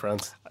 just big in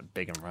France?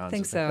 Big and Round. I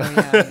think so,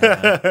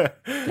 yeah.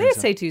 Lea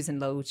Seydoux in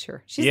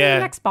Loacher. She's in Yeah.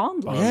 the next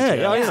Bond. Like. Yeah,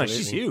 Yeah,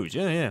 she's absolutely. huge.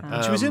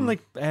 Yeah. She was in like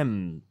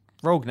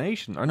Rogue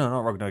Nation. Or no, not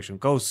Rogue Nation.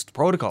 Ghost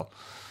Protocol.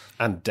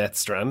 And Death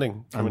Stranding.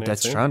 And coming out Death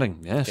soon. Stranding,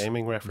 yes.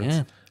 Gaming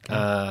reference.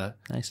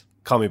 Nice.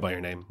 Call Me By Your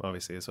Name,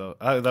 obviously, as well.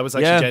 That was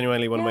actually Yeah.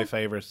 genuinely one of my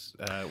favourite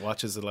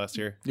watches of last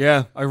year.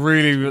 Yeah, I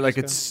really like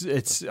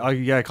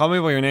Call Me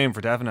By Your Name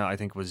for definite. I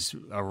think was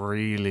a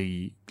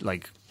really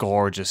like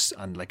gorgeous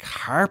and like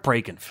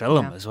heartbreaking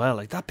film as well.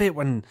 Like that bit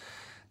when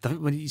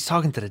when he's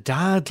talking to the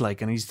dad,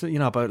 like, and he's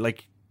about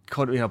like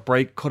cutting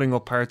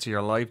up parts of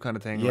your life kind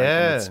of thing. Yeah, like,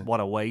 and it's what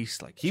a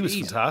waste. Like he was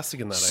fantastic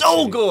in that. So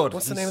actually. good.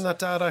 What's the name of that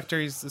dad actor?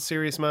 He's a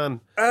serious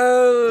man.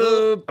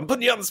 I'm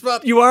putting you on the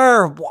spot. You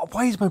are.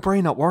 Why is my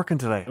brain not working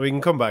today? We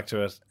can come back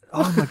to it.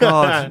 Oh my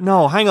god!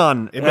 No, hang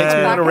on. It makes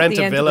me want to rent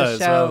a villa as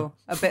well.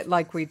 A bit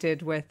like we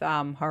did with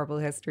Horrible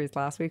Histories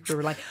last week. We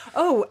were like,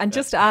 and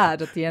just to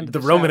add at the end of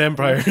the Roman show,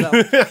 Empire.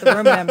 The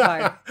Roman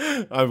Empire.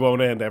 I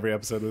won't end every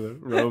episode with a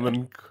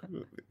Roman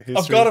history.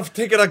 I've got to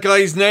think of that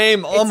guy's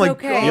name. Oh my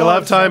god! You'll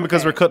have time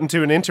because we're cutting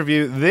to an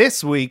interview.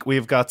 This week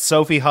we've got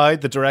Sophie Hyde,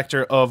 the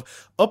director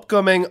of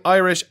upcoming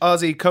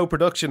Irish-Aussie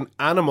co-production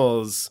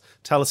Animals.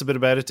 Tell us a bit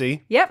about it,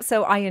 Dee. Yep,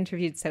 so I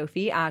interviewed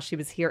Sophie. She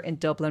was here in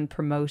Dublin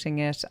promoting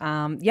it.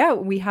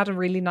 We had a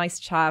really nice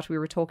chat. We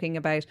were talking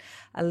about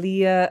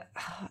Aaliyah,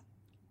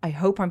 I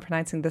hope I'm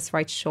pronouncing this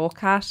right,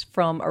 Shawkat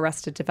from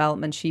Arrested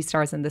Development. She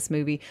stars in this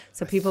movie.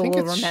 So people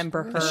will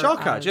remember her.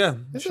 Shawkat, yeah.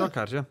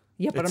 Shawkat, yeah.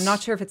 Yeah, but I'm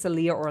not sure if it's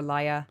Aaliyah or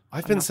Aliyah.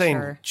 I've been saying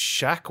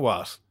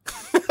Shaqwat.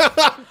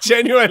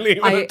 Genuinely,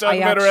 when I'm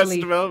talking about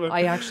Arrested Development.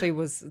 I actually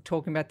was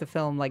talking about the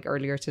film like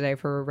earlier today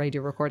for a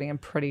radio recording. I'm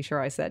pretty sure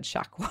I said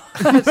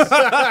Shaqwat.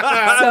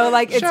 So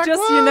like it's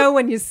just,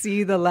 when you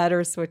see the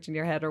letters switch in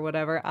your head or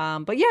whatever.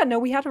 But yeah, no,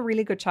 we had a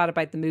really good chat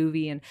about the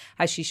movie and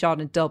how she shot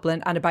in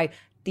Dublin and about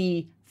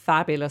the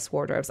fabulous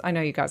wardrobes. I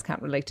know you guys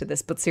can't relate to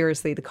this, but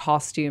seriously, the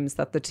costumes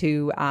that the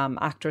two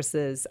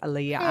actresses,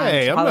 Aaliyah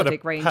and Holiday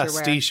Ranger, wear. I'm not a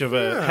pastiche of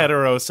a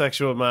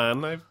heterosexual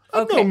man.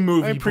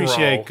 I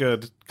appreciate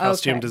good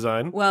costume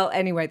design. Well,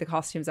 anyway, the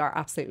costumes are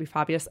absolutely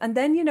fabulous. And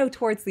then,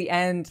 towards the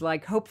end,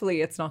 like,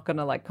 hopefully it's not going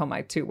to like come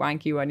out too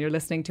wanky when you're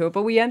listening to it.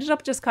 But we ended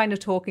up just kind of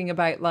talking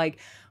about like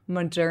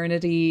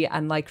modernity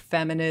and like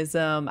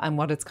feminism and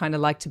what it's kind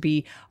of like to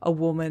be a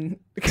woman.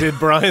 Did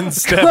Brian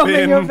step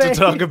in to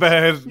talk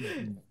about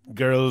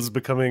girls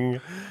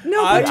becoming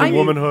into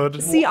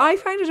womanhood? See, I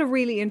find it a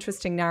really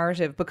interesting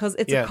narrative because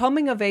it's a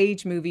coming of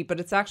age movie, but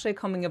it's actually a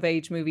coming of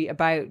age movie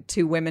about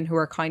two women who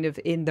are kind of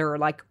in their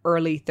like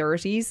early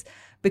 30s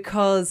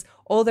because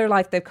all their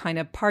life they've kind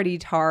of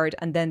partied hard,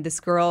 and then this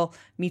girl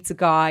meets a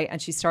guy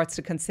and she starts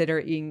to consider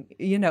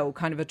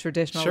kind of a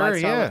traditional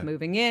lifestyle of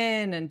moving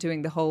in and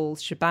doing the whole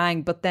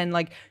shebang, but then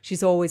like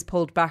she's always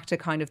pulled back to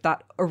kind of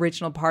that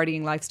original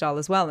partying lifestyle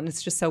as well. And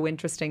it's just so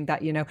interesting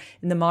that in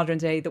the modern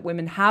day that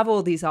women have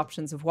all these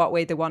options of what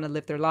way they want to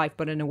live their life,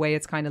 but in a way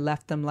it's kind of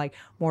left them like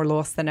more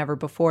lost than ever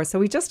before. So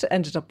we just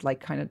ended up like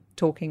kind of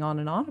talking on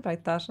and on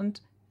about that, and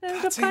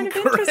that's kind of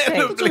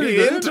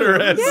incredibly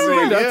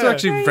interesting. That's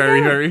actually very,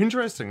 very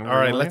interesting. All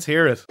right, let's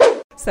hear it.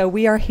 So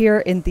we are here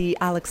in the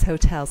Alex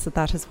Hotel, so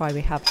that is why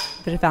we have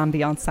a bit of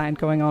ambience sound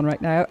going on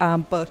right now.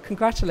 But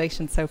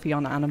congratulations, Sophie,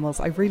 on Animals.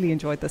 I really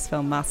enjoyed this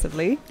film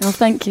massively. Oh,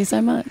 thank you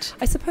so much.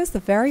 I suppose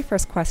the very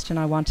first question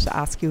I wanted to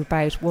ask you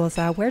about was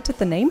where did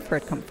the name for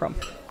it come from?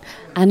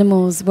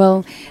 Animals.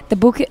 Well,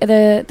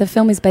 the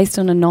film is based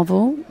on a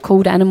novel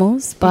called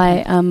Animals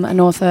by an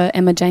author,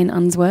 Emma Jane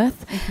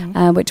Unsworth,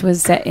 which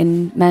was set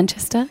in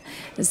Manchester.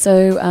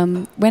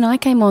 So when I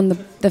came on,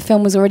 the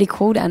film was already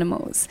called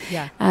Animals.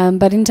 Yeah.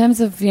 But in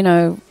terms of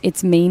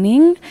its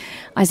meaning,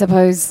 I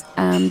suppose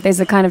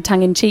there's a kind of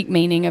tongue-in-cheek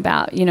meaning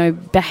about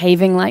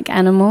behaving like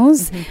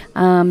animals,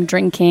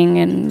 drinking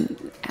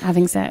and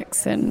having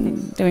sex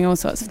and doing all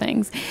sorts of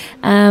things.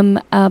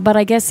 But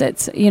I guess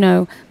it's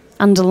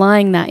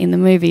underlying that in the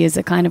movie is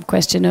a kind of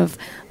question of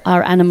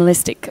our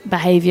animalistic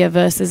behavior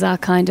versus our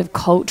kind of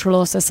cultural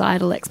or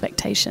societal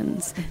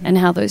expectations, and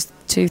how those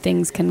two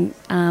things can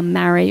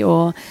marry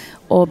or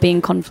be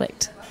in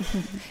conflict.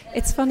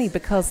 It's funny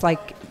because,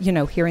 like,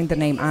 hearing the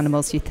name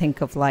Animals, you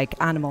think of like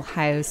Animal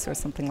House or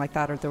something like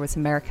that, or there was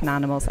American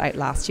Animals out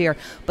last year.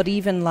 But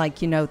even like,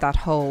 that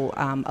whole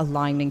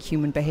aligning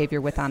human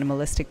behavior with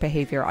animalistic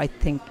behavior, I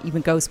think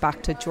even goes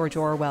back to George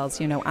Orwell's,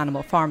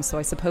 Animal Farm. So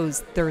I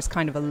suppose there's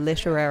kind of a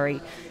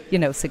literary,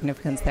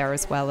 significance there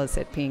as well as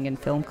it being in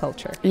film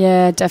culture.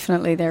 Yeah,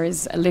 definitely. There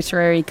is a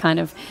literary kind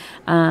of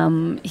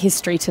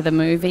history to the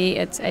movie.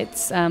 It's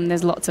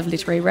there's lots of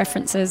literary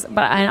references,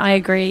 but I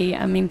agree.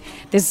 I mean,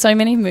 there's so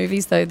many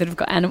movies though that have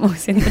got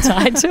animals in the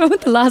title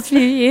the last few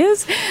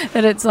years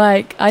that it's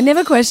like I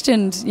never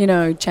questioned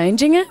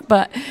changing it,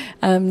 but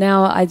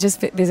now I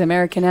just there's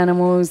American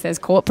Animals, there's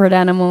corporate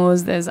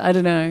animals, there's I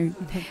don't know.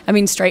 I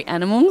mean, straight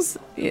animals.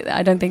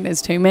 I don't think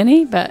there's too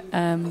many, but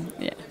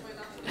yeah.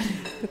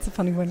 It's a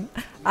funny one.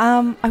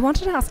 I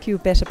wanted to ask you a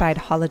bit about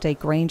Holiday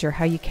Granger,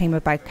 how you came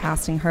about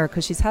casting her,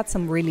 because she's had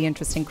some really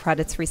interesting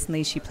credits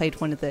recently. She played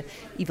one of the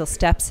evil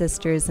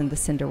stepsisters in the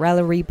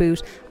Cinderella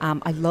reboot.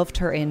 I loved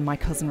her in My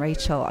Cousin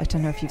Rachel. I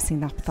don't know if you've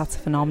seen that, but that's a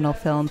phenomenal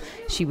film.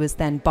 She was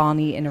then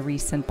Bonnie in a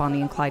recent Bonnie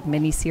and Clyde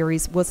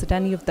miniseries. Was it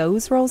any of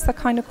those roles that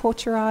kind of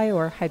caught your eye,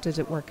 or how did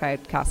it work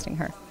out casting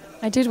her?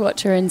 I did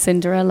watch her in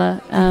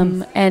Cinderella,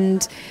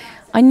 and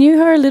I knew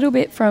her a little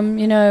bit from,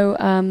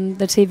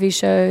 the TV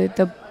show,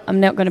 I'm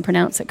not going to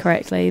pronounce it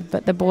correctly,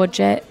 but the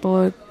Borges.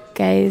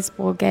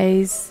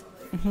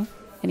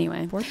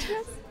 Anyway.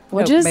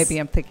 gorgeous. Maybe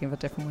I'm thinking of a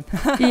different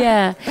one.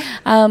 Yeah.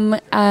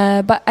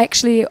 But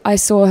actually, I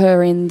saw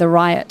her in The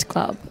Riot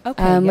Club,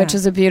 which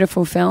is a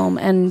beautiful film.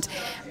 And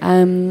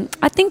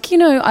I think,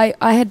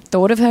 I had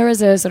thought of her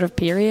as a sort of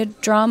period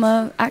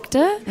drama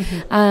actor.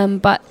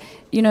 But,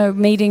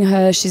 meeting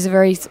her, she's a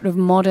very sort of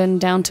modern,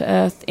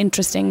 down-to-earth,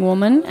 interesting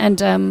woman.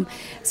 And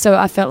so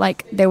I felt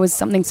like there was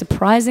something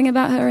surprising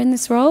about her in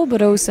this role,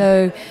 but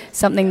also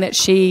something that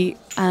she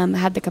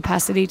had the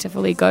capacity to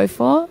fully go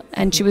for,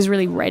 and she was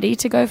really ready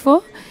to go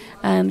for.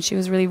 She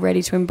was really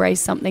ready to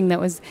embrace something that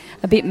was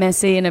a bit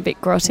messy and a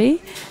bit grotty,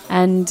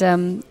 and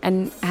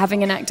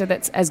having an actor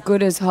that's as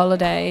good as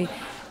Holiday,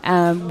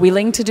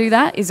 willing to do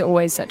that, is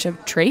always such a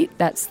treat.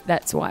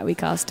 That's why we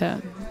cast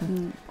her.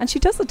 And she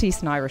does a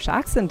decent Irish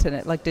accent in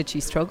it. Like, did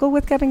she struggle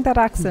with getting that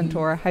accent,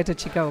 or how did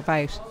she go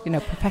about,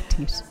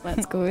 perfecting it?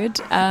 That's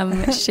good.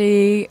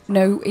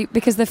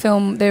 Because the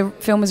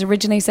film was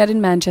originally set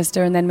in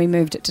Manchester, and then we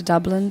moved it to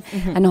Dublin,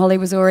 and Holly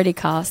was already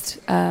cast.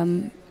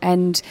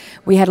 And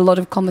we had a lot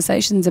of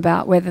conversations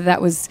about whether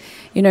that was,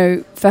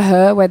 for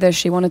her, whether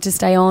she wanted to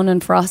stay on,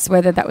 and for us,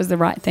 whether that was the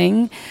right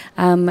thing.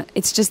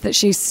 It's just that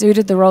she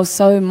suited the role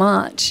so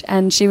much,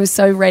 and she was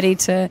so ready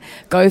to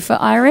go for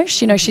Irish.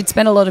 She'd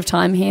spent a lot of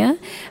time here,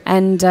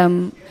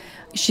 and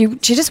she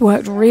just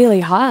worked really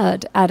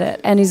hard at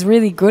it and is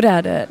really good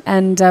at it.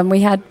 And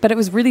but it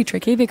was really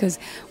tricky because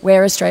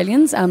we're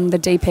Australians, the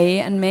DP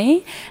and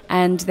me,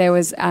 and there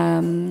was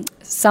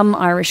some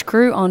Irish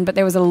crew on, but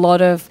there was a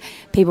lot of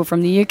people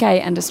from the UK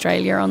and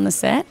Australia on the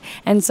set.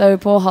 And so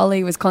poor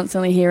Holly was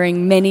constantly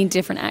hearing many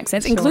different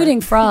accents,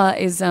 including Fra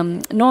is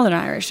Northern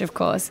Irish, of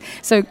course.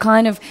 So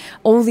kind of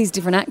all these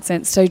different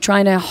accents. So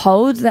trying to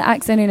hold the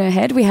accent in her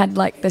head, we had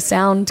like the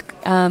sound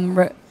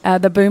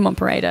the boom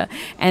operator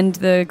and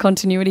the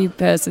continuity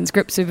person,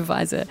 script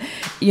supervisor,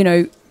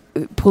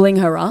 pulling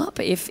her up.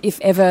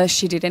 If ever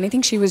she did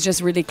anything, she was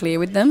just really clear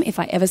with them. If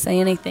I ever say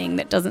anything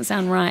that doesn't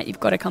sound right, you've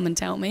got to come and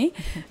tell me.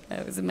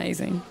 It was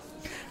amazing.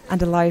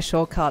 And Elia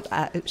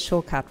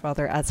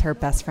Shawkat, as her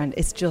best friend,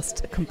 is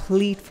just a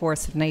complete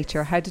force of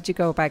nature. How did you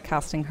go about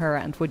casting her,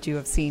 and would you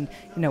have seen,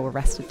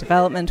 Arrested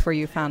Development? Were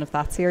you a fan of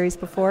that series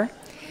before?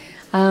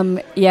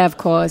 Yeah, of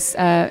course.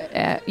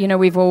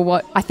 We've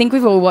all I think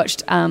we've all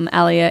watched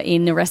Alia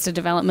in Arrested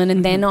Development,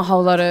 and then a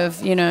whole lot of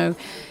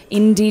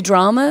indie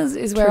dramas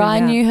is where I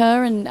knew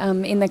her, and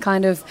in the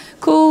kind of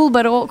cool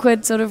but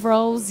awkward sort of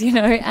roles,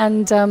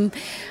 And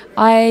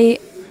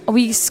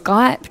we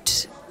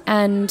Skyped.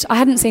 And I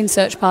hadn't seen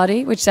Search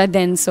Party, which I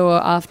then saw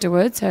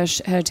afterwards, her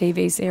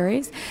TV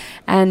series.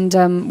 And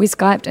we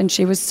Skyped, and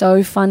she was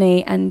so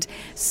funny and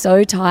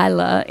so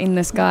Tyler in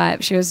the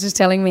Skype. She was just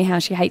telling me how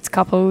she hates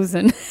couples,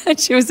 and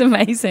she was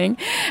amazing.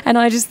 And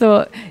I just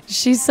thought,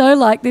 she's so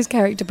like this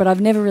character, but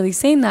I've never really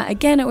seen that.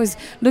 Again, it was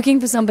looking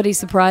for somebody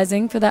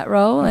surprising for that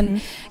role.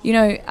 And,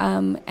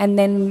 and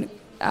then...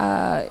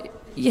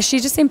 she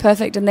just seemed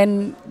perfect. And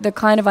then the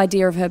kind of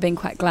idea of her being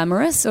quite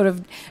glamorous sort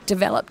of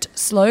developed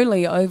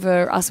slowly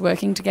over us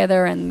working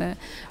together and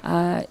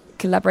the,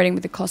 collaborating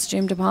with the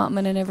costume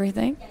department and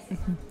everything.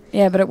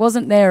 Yeah, but it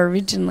wasn't there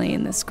originally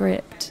in the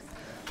script.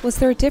 Was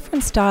there a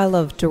different style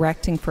of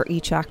directing for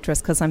each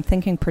actress? Because I'm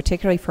thinking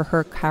particularly for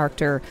her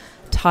character,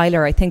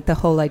 Tyler, I think the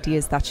whole idea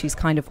is that she's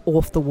kind of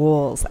off the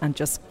walls and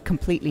just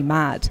completely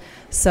mad.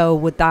 So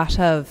would that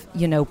have,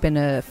 been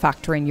a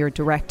factor in your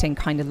directing,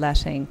 kind of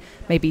letting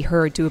maybe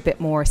her do a bit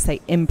more, say,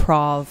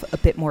 improv, a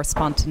bit more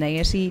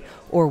spontaneity,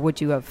 or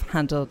would you have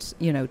handled,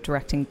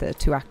 directing the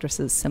two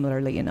actresses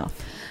similarly enough?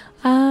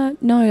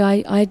 No,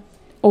 I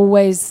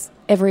always,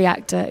 every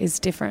actor is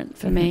different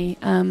for me.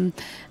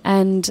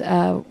 And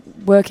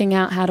working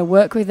out how to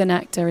work with an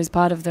actor is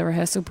part of the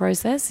rehearsal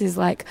process, is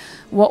like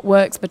what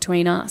works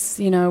between us,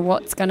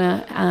 what's going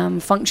to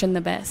function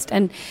the best.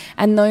 And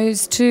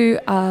those two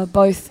are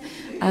both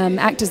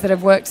actors that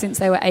have worked since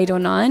they were 8 or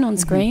 9 on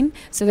screen.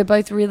 So they're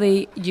both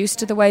really used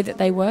to the way that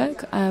they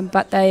work,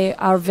 but they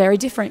are very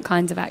different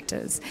kinds of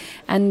actors.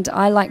 And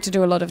I like to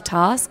do a lot of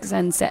tasks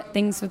and set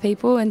things for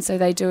people, and so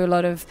they do a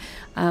lot of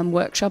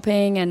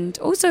workshopping and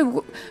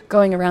also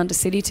going around a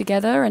city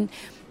together. And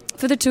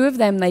for the two of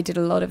them, they did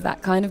a lot of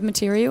that kind of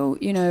material,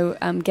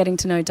 getting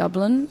to know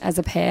Dublin as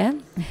a pair,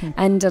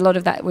 and a lot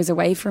of that was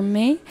away from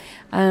me.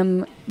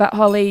 But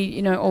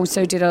Holly,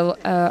 also did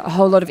a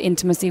whole lot of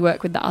intimacy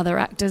work with the other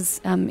actors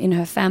in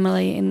her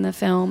family in the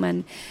film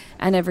and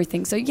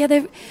everything. So yeah,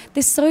 they're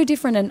so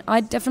different, and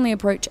I definitely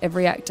approach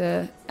every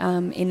actor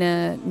in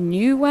a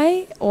new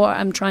way, or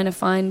I'm trying to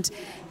find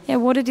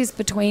what it is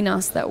between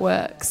us that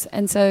works.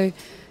 And so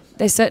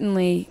they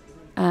certainly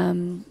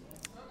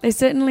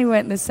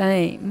weren't the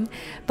same,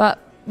 but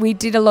we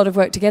did a lot of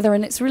work together,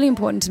 and it's really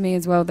important to me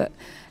as well that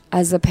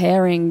as a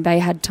pairing they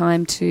had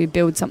time to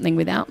build something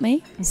without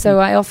me. So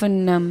I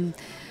often,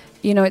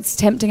 it's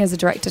tempting as a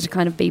director to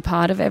kind of be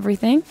part of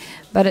everything,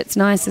 but it's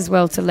nice as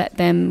well to let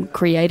them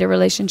create a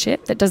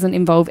relationship that doesn't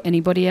involve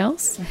anybody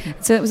else.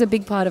 So it was a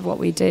big part of what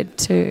we did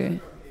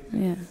too.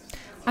 Yeah.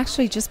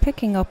 Actually, just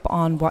picking up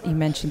on what you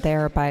mentioned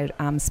there about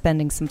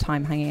spending some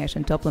time hanging out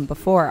in Dublin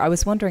before, I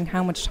was wondering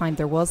how much time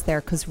there was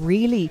there, because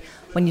really,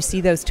 when you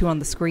see those two on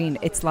the screen,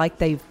 it's like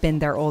they've been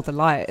there all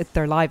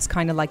their lives,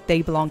 kind of like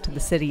they belong to the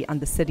city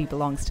and the city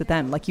belongs to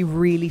them. Like, you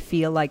really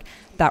feel like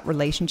that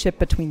relationship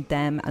between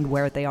them and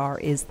where they are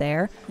is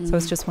there. So I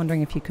was just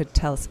wondering if you could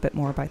tell us a bit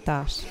more about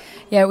that.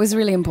 Yeah, it was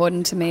really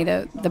important to me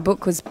that the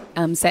book was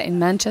set in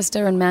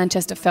Manchester, and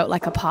Manchester felt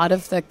like a part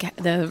of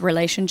the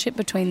relationship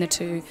between the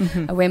two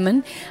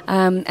women.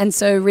 And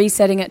so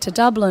resetting it to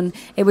Dublin,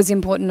 it was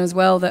important as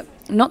well that,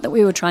 not that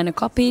we were trying to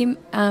copy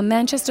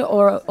Manchester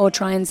or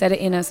try and set it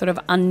in a sort of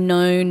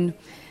unknown,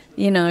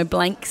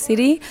 blank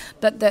city,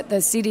 but that the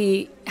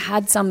city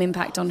had some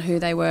impact on who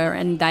they were,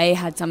 and they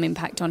had some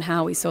impact on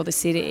how we saw the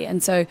city.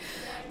 And so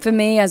for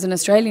me, as an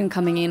Australian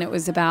coming in, it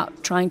was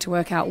about trying to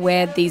work out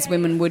where these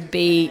women would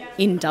be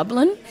in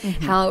Dublin,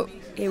 how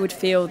it would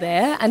feel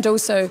there, and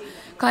also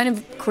kind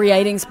of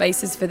creating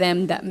spaces for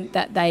them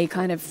that they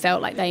kind of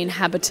felt like they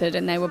inhabited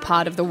and they were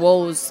part of the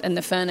walls and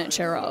the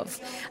furniture of.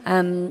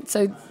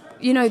 So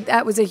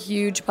that was a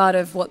huge part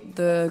of what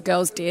the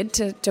girls did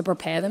to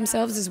prepare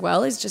themselves as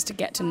well, is just to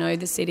get to know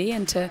the city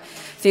and to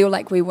feel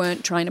like we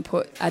weren't trying to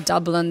put a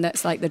Dublin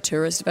that's like the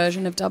tourist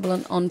version of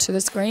Dublin onto the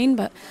screen,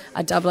 but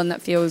a Dublin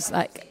that feels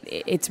like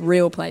it's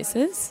real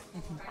places.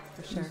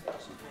 For sure.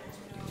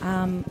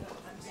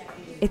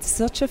 It's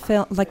such a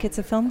film, like it's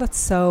a film that's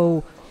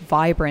so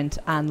vibrant,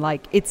 and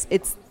like it's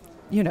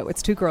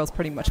two girls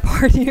pretty much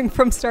partying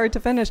from start to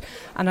finish.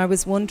 And I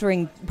was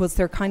wondering, was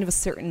there kind of a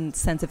certain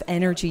sense of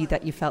energy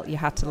that you felt you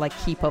had to like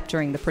keep up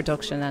during the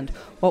production, and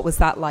what was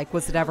that like?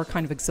 Was it ever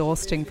kind of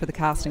exhausting for the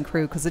cast and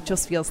crew, because it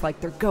just feels like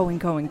they're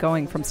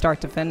going from start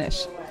to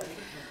finish?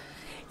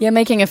 Yeah,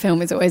 making a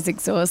film is always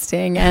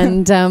exhausting,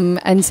 and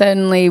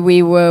certainly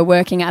we were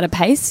working at a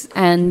pace,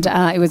 and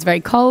it was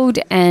very cold,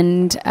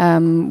 and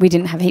we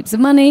didn't have heaps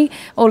of money,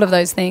 all of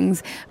those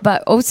things.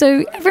 But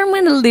also everyone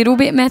went a little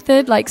bit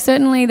method. Like,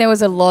 certainly there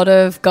was a lot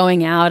of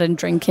going out and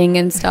drinking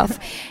and stuff.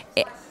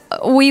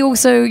 We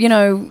also,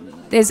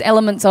 there's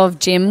elements of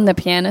Jim, the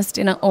pianist,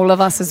 in all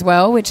of us as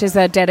well, which is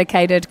a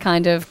dedicated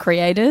kind of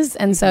creators.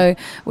 And so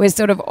we're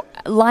sort of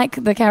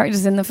like the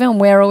characters in the film.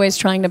 We're always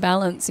trying to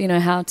balance,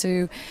 how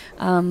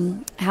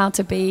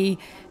to be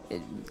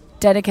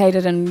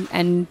dedicated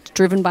and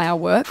driven by our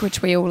work,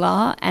 which we all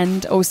are,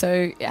 and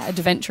also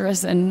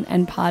adventurous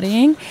and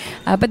partying.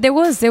 But there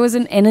was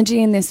an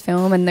energy in this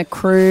film, and the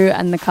crew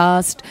and the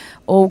cast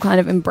all kind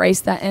of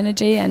embraced that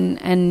energy,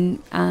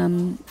 and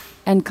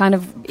kind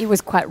of it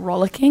was quite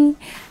rollicking,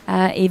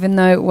 even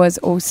though it was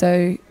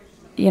also,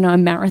 a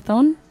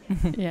marathon.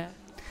 Yeah.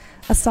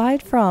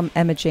 Aside from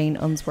Emma Jane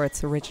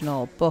Unsworth's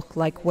original book,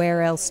 like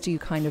where else did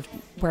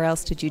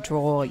you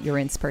draw your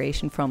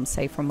inspiration from,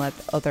 say from like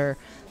other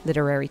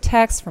literary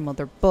texts, from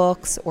other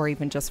books, or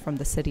even just from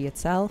the city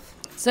itself?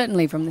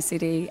 Certainly from the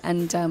city,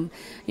 and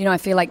I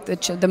feel like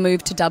the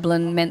move to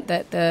Dublin meant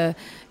that the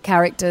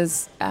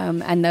characters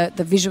and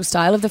the visual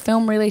style of the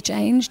film really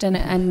changed,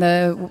 and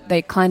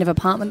the kind of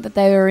apartment that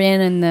they were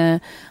in and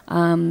the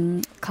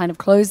kind of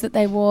clothes that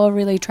they wore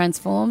really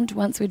transformed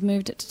once we'd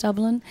moved it to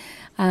Dublin.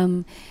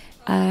 With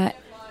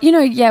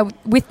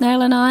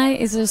Nail and I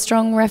is a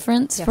strong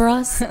reference for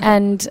us,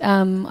 and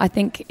I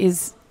think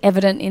is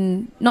evident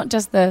in not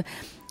just the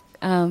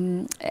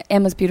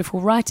Emma's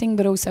beautiful writing,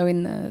 but also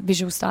in the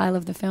visual style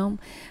of the film.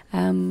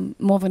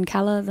 Morven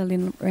Caller, the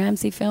Lynn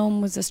Ramsey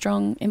film, was a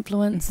strong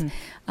influence.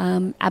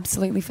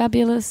 Absolutely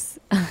fabulous.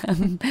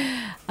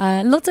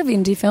 Lots of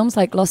indie films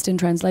like Lost in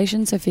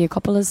Translation, Sofia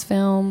Coppola's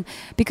film,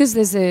 because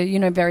there's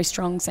a very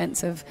strong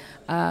sense of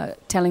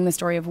telling the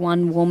story of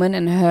one woman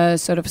and her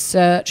sort of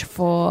search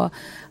for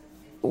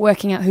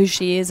working out who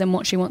she is and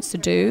what she wants to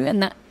do,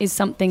 and that is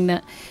something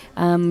that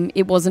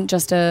it wasn't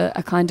just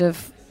a kind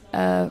of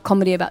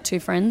comedy about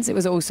two friends. It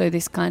was also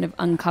this kind of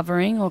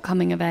uncovering or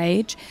coming of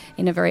age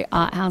in a very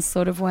art house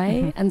sort of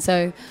way. And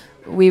so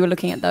we were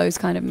looking at those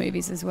kind of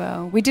movies as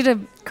well. We did a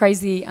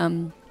crazy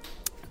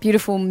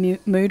beautiful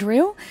mood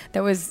reel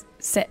that was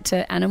set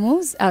to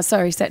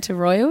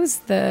Royals,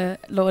 the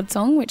Lord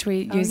song, which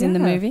we use in the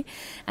movie,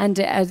 and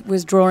it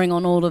was drawing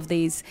on all of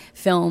these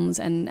films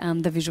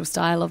and the visual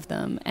style of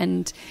them,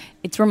 and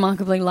it's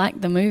remarkably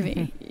like the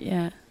movie.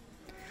 Yeah.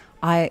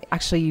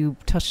 You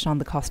touched on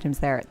the costumes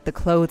there. The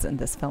clothes in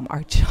this film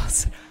are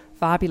just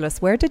fabulous.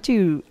 Where did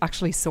you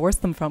actually source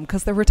them from?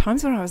 Because there were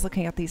times when I was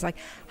looking at these like,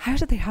 how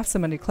did they have so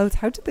many clothes?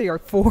 How did they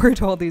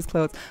afford all these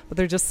clothes? But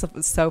they're just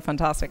so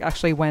fantastic.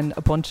 Actually, when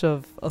a bunch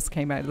of us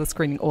came out of the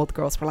screening, all the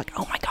girls were like,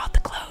 oh my God, the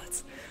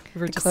clothes. We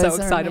were just so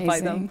excited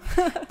by them.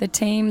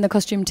 The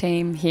costume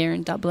team here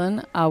in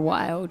Dublin are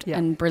wild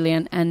and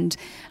brilliant. And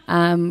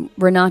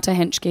Renata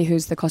Henschke,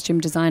 who's the costume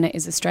designer,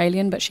 is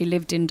Australian, but she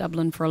lived in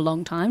Dublin for a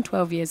long time,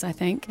 12 years, I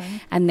think,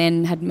 and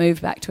then had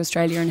moved back to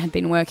Australia and had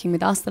been working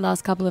with us the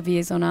last couple of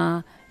years on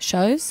our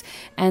shows.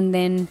 And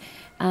then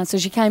So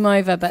she came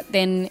over, but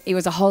then it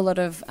was a whole lot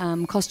of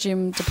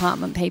costume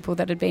department people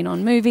that had been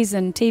on movies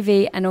and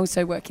TV and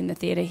also work in the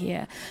theatre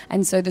here.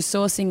 And so the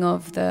sourcing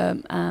of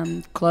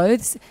the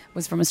clothes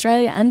was from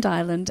Australia and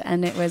Ireland,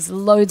 and it was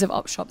loads of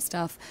op-shop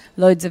stuff,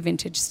 loads of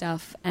vintage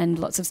stuff, and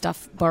lots of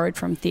stuff borrowed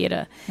from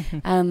theatre.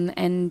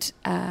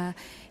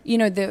 You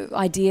know, the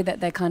idea that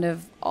they're kind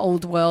of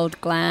old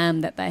world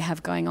glam that they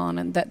have going on,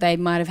 and that they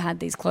might have had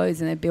these clothes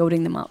and they're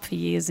building them up for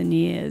years and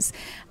years,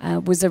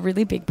 was a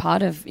really big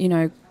part of, you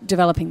know,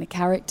 developing the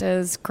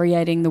characters,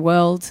 creating the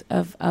world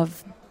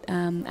of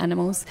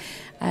animals,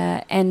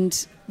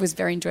 and was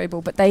very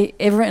enjoyable. But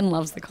everyone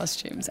loves the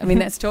costumes. I mean,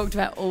 that's talked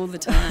about all the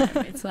time.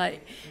 It's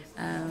like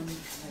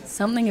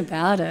something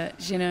about it,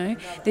 you know.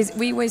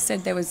 We always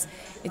said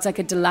it's like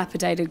a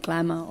dilapidated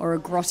glamour or a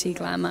grotty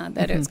glamour,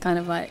 that it's kind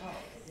of like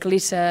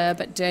glitter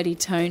but dirty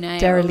toenails,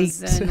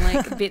 derelict, and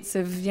like bits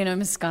of, you know,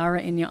 mascara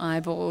in your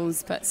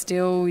eyeballs, but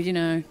still, you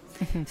know,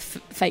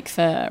 fake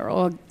fur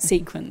or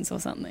sequins or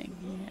something.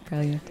 Yeah.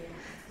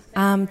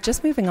 Brilliant.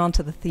 Just moving on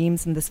to the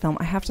themes in this film,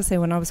 I have to say,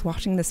 when I was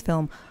watching this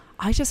film,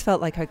 I just felt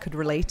like I could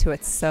relate to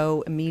it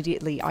so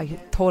immediately. I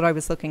thought I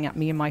was looking at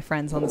me and my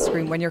friends on the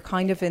screen. When you're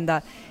kind of in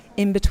that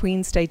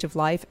in-between stage of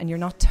life and you're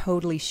not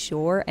totally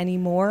sure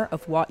anymore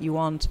of what you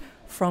want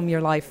from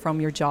your life, from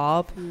your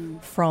job,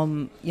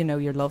 from, you know,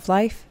 your love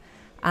life.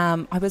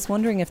 I was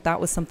wondering if that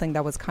was something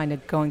that was kind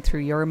of going through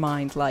your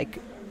mind, like,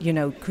 you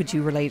know, could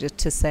you relate it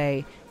to,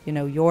 say, you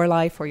know, your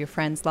life or your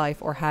friend's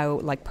life, or how,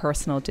 like,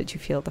 personal did you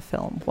feel the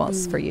film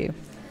was for you?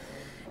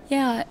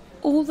 Yeah,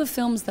 all the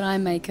films that I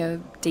make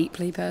are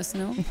deeply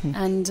personal,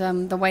 and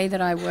the way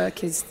that I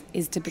work is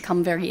to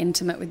become very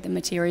intimate with the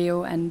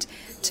material and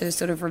to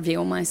sort of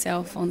reveal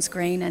myself on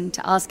screen, and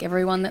to ask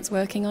everyone that's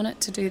working on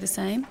it to do the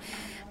same.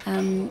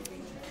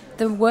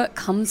 The work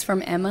comes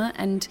from Emma,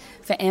 and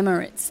for Emma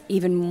it's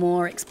even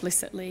more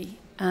explicitly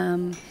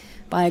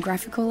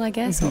biographical, I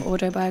guess, or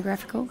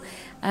autobiographical.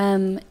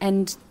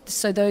 And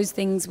so those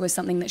things were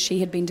something that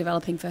she had been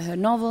developing for her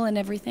novel and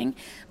everything.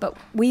 But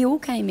we all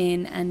came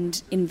in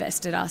and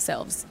invested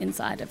ourselves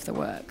inside of the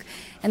work.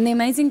 And the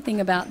amazing thing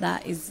about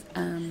that is,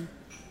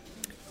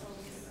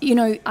 you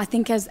know, I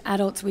think as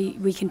adults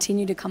we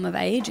continue to come of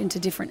age into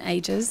different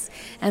ages,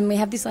 and we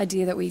have this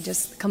idea that we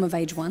just come of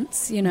age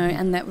once, you know,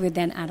 and that we're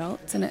then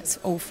adults and it's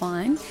all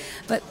fine.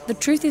 But the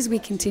truth is we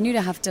continue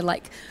to have to,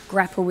 like,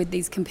 grapple with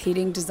these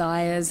competing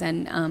desires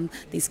and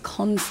these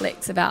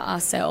conflicts about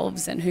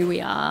ourselves and who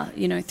we are,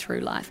 you know,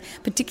 through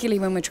life, particularly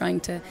when we're trying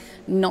to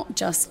not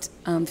just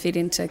fit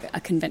into a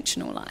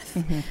conventional life.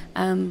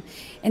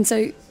 And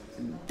so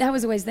that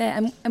was always there.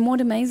 And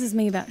what amazes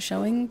me about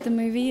showing the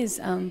movie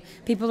is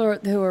people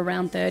who are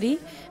around 30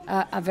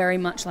 are very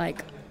much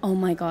like, oh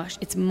my gosh,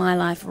 it's my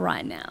life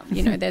right now.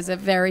 You know, there's a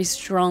very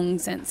strong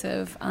sense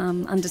of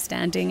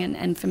understanding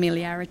and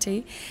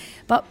familiarity.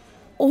 But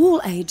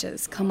all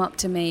ages come up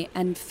to me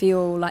and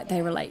feel like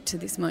they relate to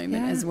this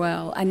moment as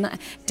well, and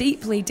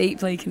deeply,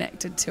 deeply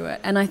connected to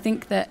it. And I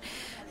think that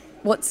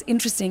what's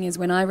interesting is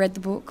when I read the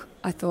book,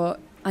 I thought,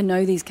 I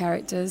know these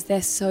characters,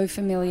 they're so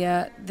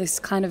familiar, this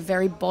kind of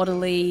very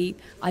bodily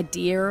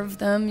idea of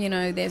them, you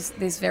know, there's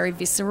this very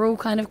visceral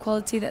kind of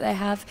quality that they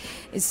have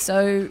is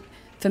so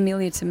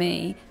familiar to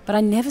me, but I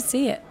never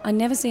see it. I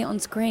never see it on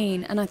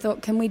screen. And I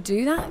thought, can we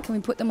do that? Can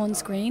we put them on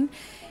screen?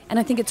 And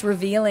I think it's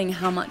revealing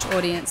how much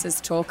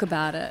audiences talk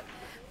about it,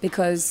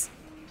 because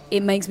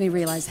it makes me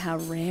realise how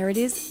rare it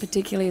is,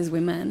 particularly as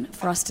women,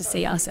 for us to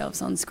see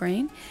ourselves on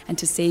screen and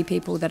to see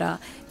people that are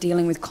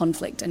dealing with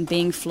conflict and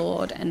being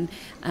flawed and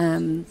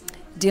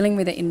dealing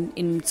with it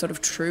in sort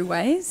of true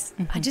ways.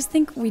 I just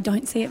think we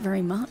don't see it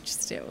very much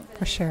still.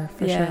 For sure.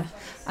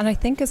 And I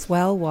think as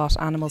well what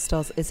Animals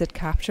does is it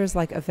captures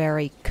like a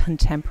very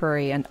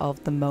contemporary and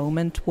of the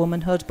moment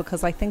womanhood,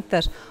 because I think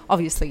that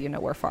obviously, you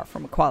know, we're far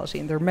from equality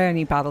and there are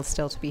many battles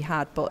still to be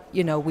had, but,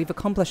 you know, we've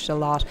accomplished a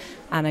lot.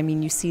 And I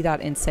mean, you see that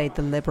in, say,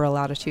 the liberal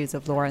attitudes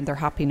of Laura, and they're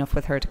happy enough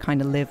with her to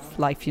kind of live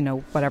life, you know,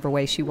 whatever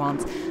way she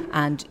wants.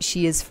 And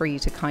she is free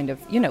to kind of,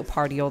 you know,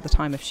 party all the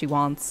time if she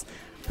wants.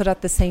 But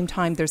at the same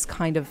time, there's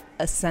kind of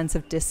a sense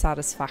of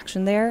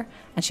dissatisfaction there,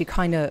 and she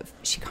kind of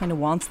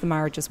wants the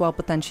marriage as well,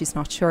 but then she's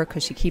not sure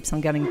because she keeps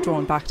on getting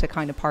drawn back to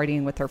kind of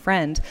partying with her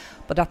friend.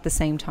 But at the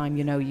same time,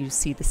 you know, you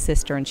see the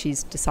sister, and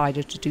she's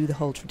decided to do the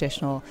whole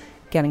traditional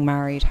getting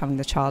married, having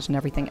the child and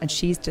everything, and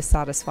she's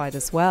dissatisfied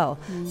as well.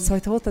 So I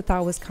thought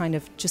that was kind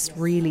of just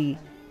really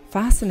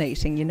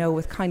fascinating, you know,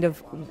 with kind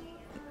of,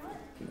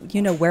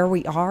 you know, where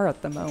we are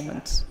at the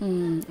moment.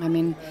 I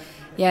mean,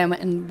 yeah,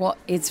 and what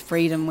is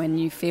freedom when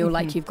you feel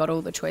like you've got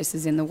all the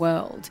choices in the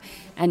world,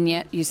 and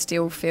yet you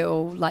still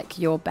feel like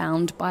you're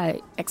bound by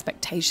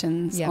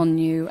expectations on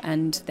you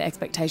and the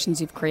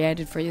expectations you've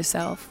created for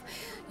yourself,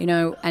 you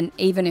know, and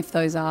even if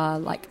those are,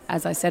 like,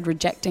 as I said,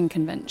 rejecting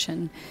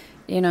convention,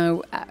 you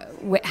know,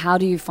 how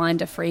do you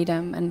find a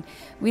freedom? And,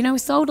 you know, we're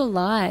sold a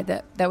lie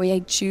that we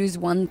choose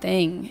one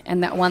thing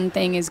and that one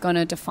thing is going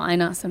to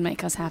define us and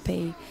make us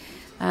happy.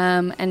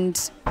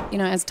 And,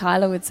 as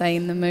Tyler would say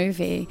in the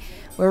movie,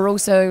 we're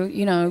also,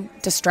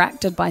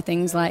 distracted by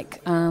things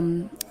like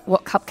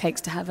what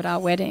cupcakes to have at our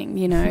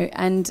wedding,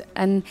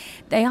 and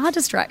they are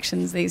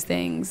distractions, these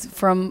things,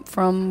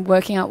 from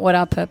working out what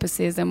our purpose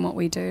is and what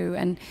we do.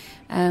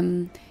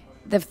 And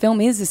the film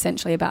is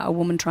essentially about a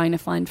woman trying to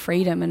find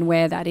freedom and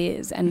where that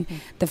is. And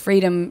the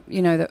freedom,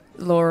 that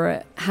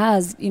Laura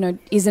has,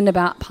 isn't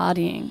about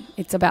partying.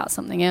 It's about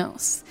something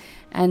else.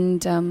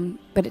 And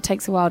but it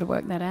takes a while to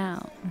work that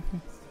out.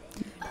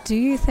 Do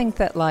you think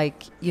that,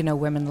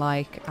 women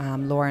like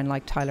Laura and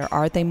like Tyler,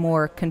 are they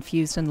more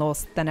confused and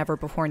lost than ever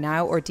before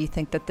now? Or do you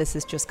think that this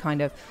is just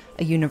kind of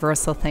a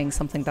universal thing,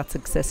 something that's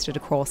existed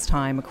across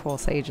time,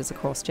 across ages,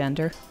 across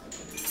gender?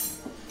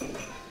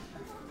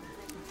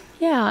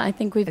 Yeah, I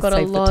think we've got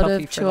a lot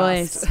of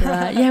choice.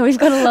 Right? Yeah, we've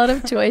got a lot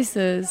of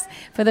choices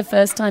for the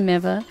first time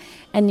ever.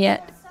 And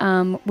yet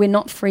we're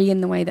not free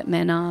in the way that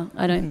men are,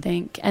 I don't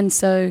think. And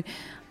so...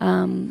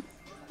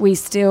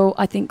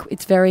 I think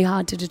it's very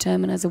hard to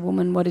determine as a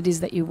woman what it is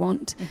that you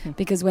want,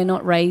 because we're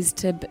not raised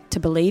to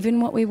believe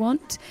in what we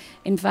want.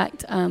 In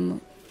fact,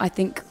 I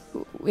think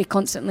we're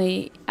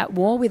constantly at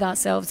war with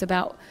ourselves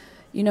about,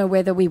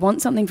 whether we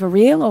want something for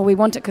real, or we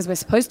want it because we're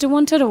supposed to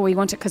want it, or we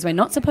want it because we're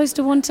not supposed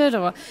to want it,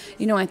 or,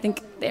 I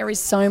think there is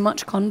so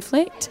much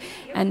conflict,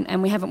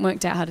 and we haven't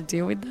worked out how to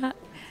deal with that.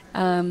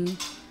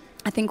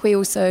 I think we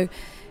also...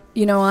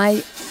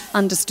 I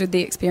understood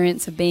the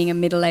experience of being a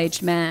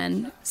middle-aged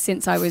man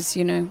since I was,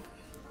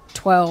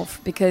 12,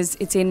 because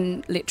it's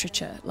in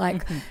literature.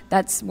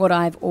 That's what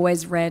I've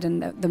always read,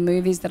 and the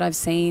movies that I've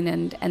seen,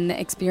 and the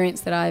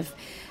experience that I've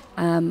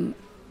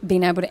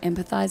been able to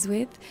empathise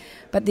with.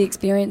 But the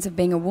experience of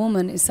being a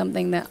woman is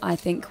something that I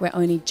think we're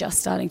only just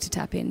starting to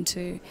tap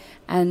into.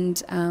 And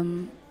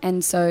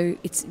so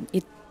it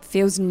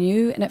feels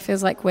new, and it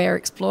feels like we're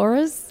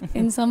explorers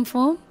in some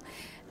form.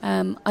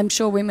 I'm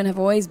sure women have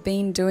always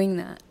been doing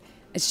that.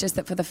 It's just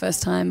that for the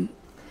first time,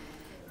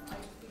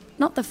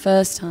 not the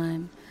first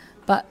time,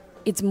 but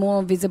it's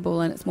more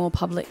visible and it's more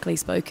publicly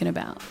spoken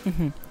about.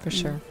 For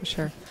sure.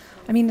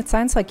 I mean, it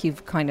sounds like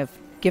you've kind of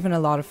given a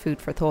lot of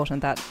food for thought,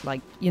 and that,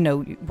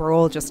 we're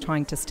all just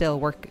trying to still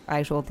work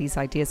out all these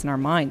ideas in our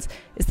minds.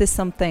 Is this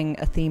a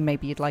theme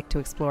maybe you'd like to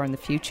explore in the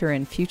future,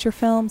 in future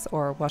films,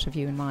 or what have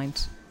you in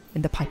mind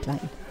in the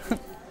pipeline?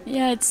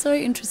 Yeah, it's so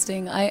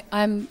interesting.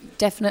 I'm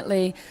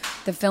definitely,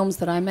 the films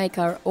that I make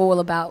are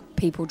all about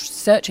people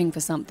searching for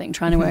something,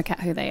 trying to work out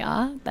who they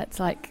are. That's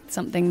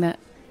something that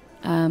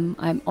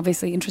I'm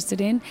obviously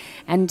interested in,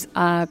 and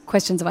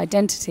questions of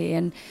identity,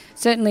 and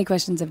certainly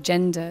questions of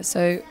gender.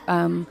 So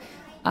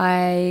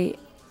I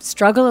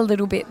struggle a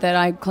little bit that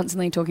I'm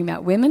constantly talking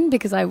about women,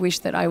 because I wish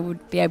that I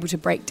would be able to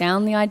break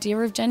down the idea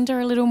of gender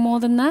a little more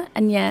than that,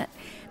 and yet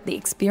the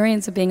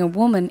experience of being a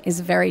woman is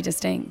very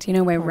distinct.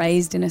 We're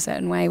raised in a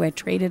certain way, we're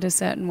treated a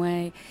certain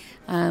way.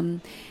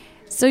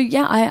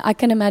 I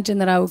can imagine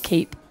that I will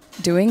keep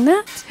doing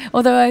that.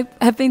 Although I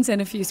have been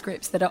sent a few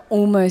scripts that are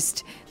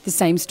almost the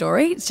same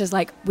story. It's just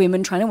like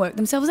women trying to work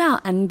themselves out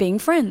and being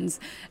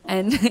friends,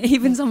 and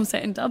even some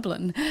set in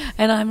Dublin.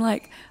 And I'm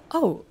like,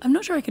 I'm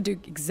not sure I could do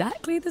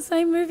exactly the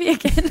same movie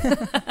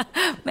again.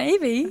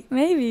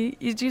 Maybe.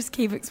 You just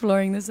keep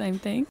exploring the same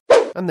thing.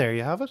 And there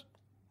you have it.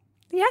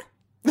 Yeah.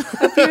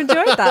 Hope you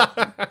enjoyed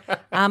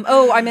that.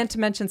 I meant to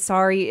mention,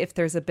 sorry if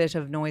there's a bit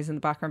of noise in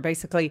the background.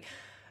 Basically,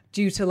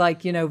 due to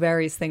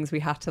various things we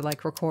had to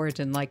record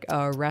in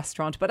a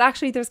restaurant. But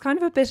actually, there's kind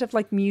of a bit of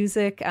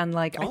music, and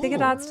I think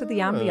it adds to the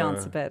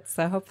ambience a bit.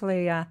 So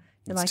hopefully,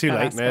 it's too late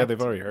aspect. Now.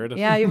 They've already heard it.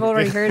 Yeah, you've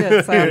already heard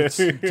it. So it's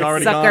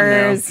already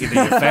suckers. Gone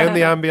now. Either you found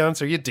the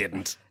ambience or you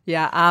didn't.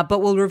 Yeah,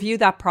 but we'll review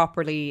that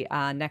properly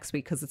next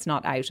week, because it's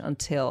not out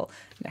until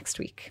next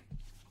week.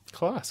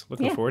 Class.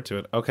 Looking forward to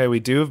it. Okay, we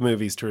do have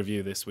movies to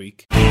review this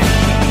week.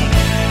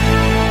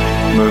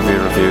 Movie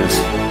reviews.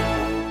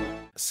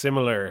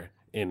 Similar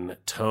in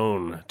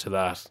tone to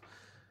that.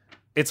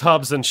 It's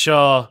Hobbs and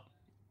Shaw.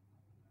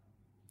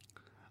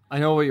 I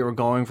know what you were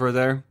going for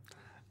there.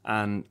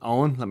 And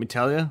Owen, let me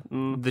tell you,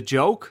 the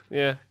joke,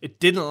 it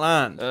didn't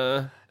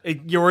land.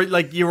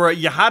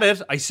 You had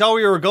it. I saw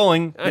where you were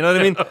going. You know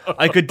what I mean?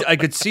 I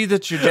could see the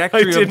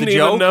trajectory of the joke. I didn't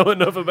even know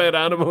enough about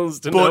animals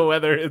to know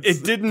whether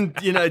it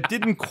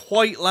didn't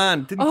quite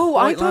land.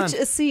 I thought,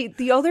 see,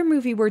 the other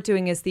movie we're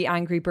doing is the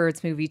Angry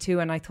Birds movie too,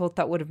 and I thought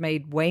that would have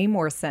made way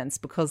more sense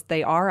because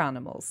they are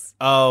animals.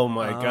 Oh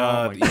my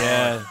god,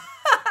 yeah.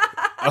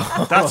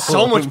 That's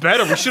so much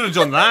better. We should have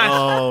done that.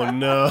 Oh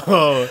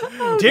no.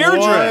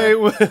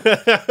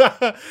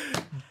 Deirdre.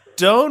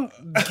 Don't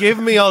give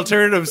me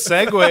alternative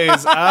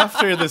segues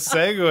after the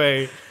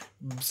segue.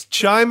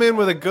 Chime in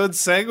with a good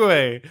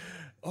segue.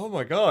 Oh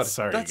my god.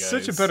 Sorry, That's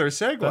guys. such a better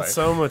segue. That's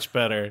so much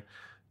better.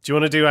 Do you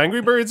want to do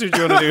Angry Birds or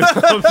do you want to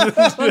do...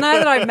 Well, now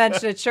that I've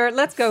mentioned it, sure,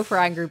 let's go for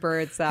Angry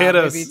Birds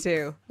movie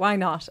too. Why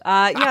not?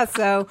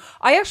 So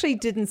I actually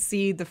didn't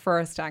see the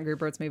first Angry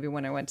Birds movie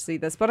when I went to see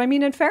this. But I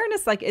mean, in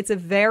fairness, like it's a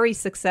very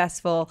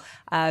successful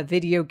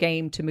video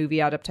game to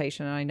movie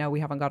adaptation. And I know we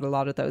haven't got a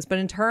lot of those. But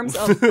in terms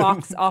of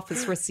box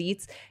office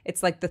receipts,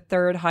 it's like the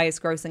third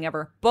highest grossing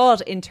ever. But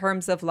in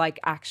terms of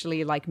like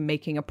actually like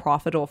making a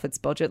profit off its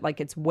budget,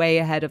 like it's way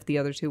ahead of the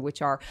other two,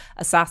 which are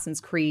Assassin's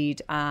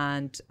Creed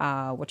and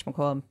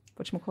whatchamacallit?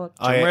 Tomb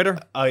Raider?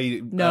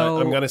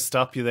 No. I'm going to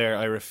stop you there.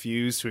 I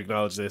refuse to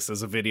acknowledge this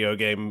as a video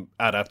game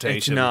adaptation.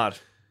 It's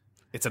not.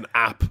 It's an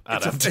app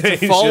adaptation.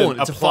 It's a phone.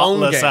 It's a phone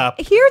plotless game. app.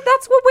 Here,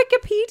 that's what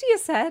Wikipedia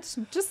said.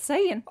 I'm just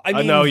saying.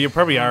 I know, you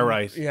probably are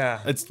right. Yeah.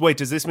 Wait,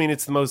 does this mean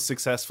it's the most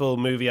successful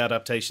movie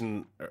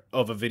adaptation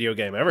of a video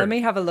game ever? Let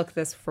me have a look at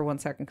this for 1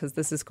 second because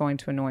this is going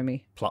to annoy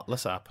me.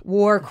 Plotless app.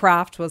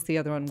 Warcraft was the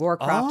other one.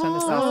 Warcraft and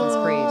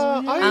Assassin's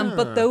Creed.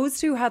 But those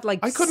two had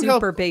like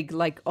super big,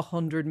 like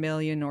 100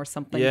 million or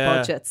something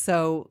budget.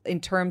 So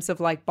in terms of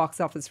like box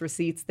office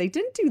receipts, they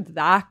didn't do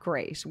that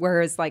great.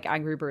 Whereas like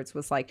Angry Birds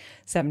was like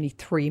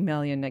 73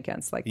 million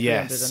against like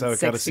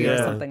 360 or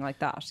something like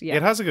that. Yeah.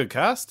 It has a good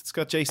cast. It's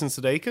got Jason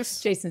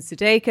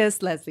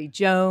Sudeikis, Leslie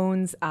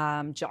Jones,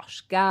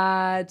 Josh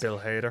Gad, Bill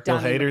Hader. Bill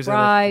Hader's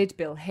McBride,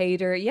 Bill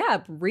Hader.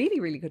 Yeah, really,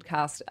 really good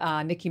cast.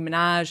 Nicki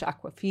Minaj,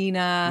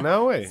 Awkwafina.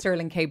 No way.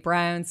 Sterling K.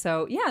 Brown.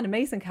 So yeah, an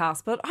amazing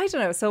cast. But I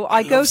don't know. So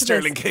I go to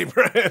Sterling this. K.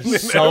 Brown.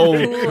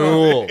 So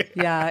cool.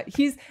 Yeah,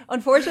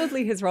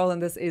 unfortunately his role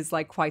in this is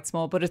like quite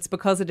small, but it's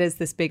because it is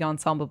this big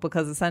ensemble,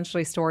 because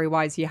essentially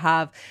story-wise you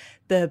have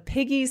the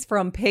piggies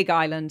from Pig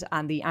Island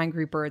and the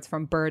Angry Birds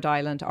from Bird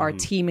Island are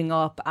teaming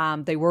up.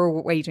 They were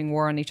waging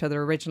war on each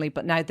other originally,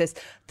 but now this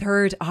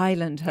third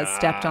island has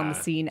stepped on the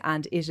scene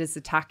and it is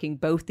attacking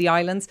both the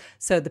islands.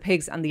 So the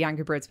pigs and the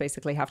Angry Birds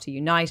basically have to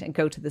unite and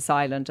go to this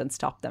island and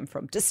stop them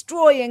from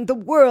destroying the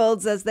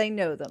worlds as they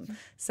know them.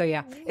 So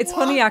yeah, it's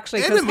funny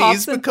actually.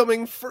 Enemies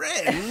becoming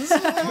friends.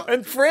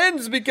 And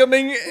friends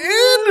becoming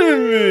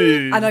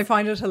enemies. And I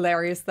find it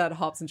hilarious that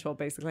Hobbs and Shaw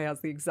basically has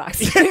the exact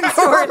same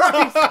story.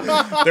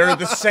 They're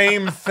the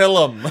same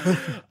film.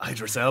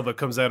 Idris Elba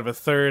comes out of a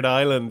third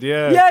island,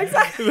 yeah. Yeah,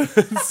 exactly.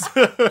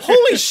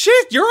 Holy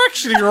shit, you're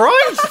actually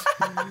right.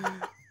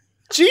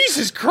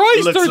 Jesus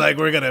Christ. Looks like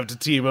we're going to have to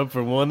team up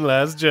for one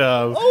last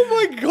job. Oh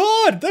my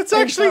God, that's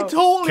actually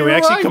totally Can we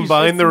actually right.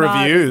 combine the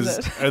mad, reviews?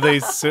 isn't Are they...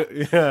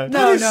 yeah.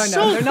 No,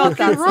 so they're not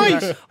that right.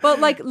 similar. But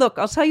like, look,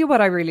 I'll tell you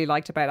what I really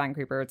liked about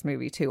Angry Birds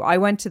movie too. I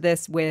went to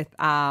this with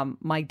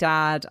my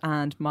dad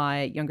and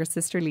my younger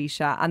sister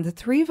Leisha, and the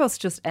three of us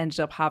just ended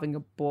up having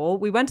a ball.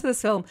 We went to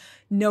this film,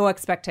 no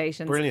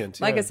expectations. Brilliant.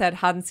 Like yeah. I said,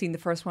 hadn't seen the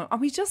first one,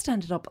 and we just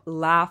ended up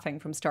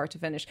laughing from start to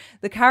finish.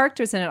 The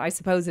characters in it, I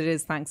suppose it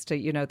is thanks to,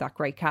 you know, that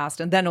great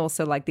cast, and then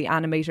also like the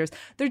animators.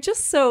 They're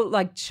just so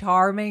like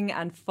charming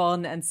and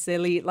fun and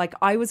silly. Like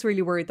I was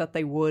really worried that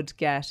they would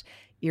get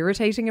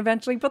irritating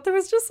eventually, but there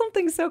was just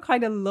something so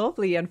kind of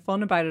lovely and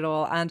fun about it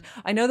all. And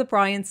I know that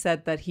Brian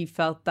said that he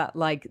felt that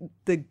like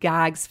the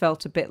gags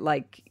felt a bit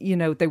like, you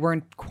know, they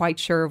weren't quite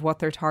sure of what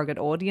their target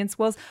audience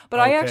was, but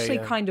I actually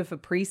kind of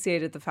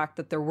appreciated the fact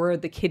that there were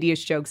the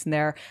kiddie-ish jokes in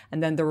there,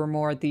 and then there were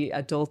more the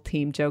adult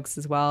themed jokes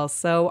as well.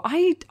 So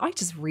I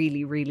just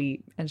really,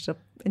 really ended up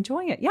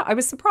enjoying it. Yeah, I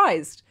was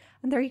surprised.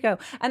 And there you go.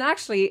 And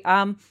actually,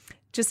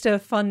 just a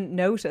fun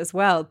note as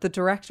well, the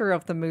director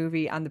of the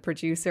movie and the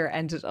producer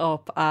ended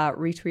up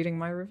retweeting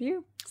my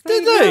review. So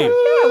Did they? Yeah,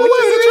 which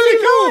is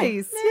really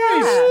nice.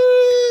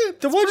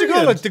 Yeah. What do you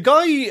call it?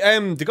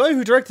 The guy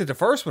who directed the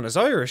first one is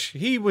Irish.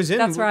 He was in.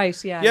 That's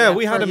right. Yeah. Yeah,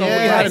 we had him. We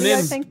had him in.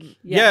 I think.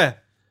 Yeah.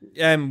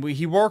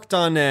 He worked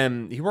on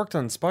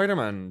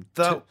Spider-Man.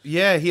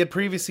 Yeah, he had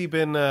previously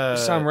been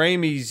Sam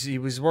Raimi's. He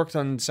worked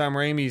on Sam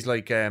Raimi's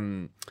like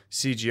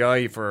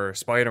CGI for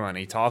Spider-Man.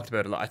 He talked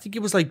about it a lot. I think he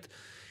was like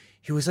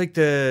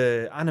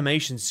the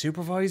animation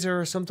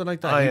supervisor or something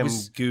like that. I am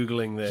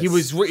googling this. He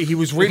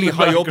was really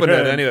high up in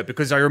it anyway,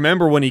 because I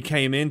remember when he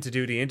came in to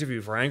do the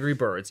interview for Angry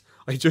Birds,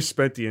 I just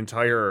spent the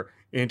entire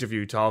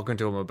interview talking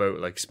to him about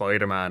like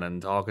Spider-Man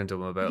and talking to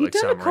him about like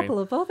Sam Raimi. He did a couple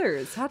of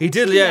others. He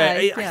did, yeah.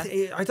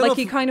 I don't know.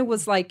 He kind of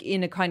was like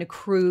in a kind of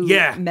crew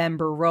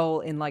member role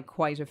in like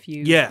quite a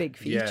few big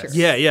features.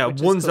 Yeah.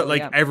 Ones that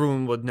like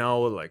everyone would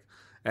know, like.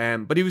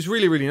 But he was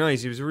really, really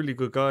nice. He was a really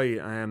good guy.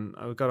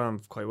 I got on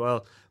quite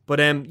well. But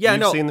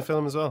You've seen the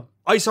film as well?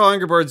 I saw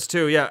Angry Birds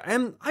too. Yeah.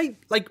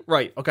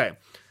 Okay.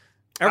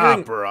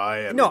 Everything.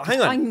 Brian. No, hang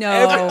on. I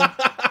know.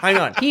 Hang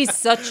on. He's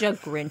such a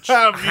Grinch.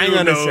 Hang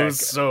on a sec.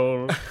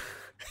 Soul.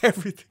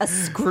 Everything. A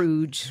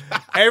Scrooge.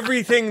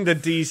 Everything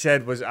that Dee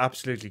said was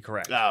absolutely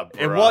correct.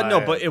 It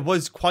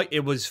was but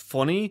it was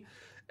funny.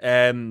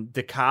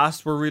 The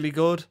cast were really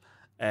good.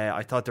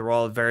 I thought they were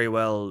all very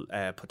well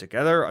put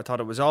together. I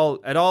thought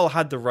it all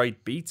had the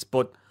right beats.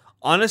 But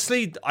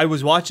honestly, I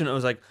was watching it. I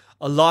was like,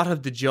 a lot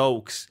of the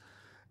jokes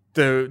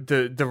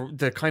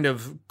the kind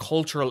of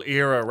cultural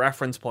era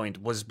reference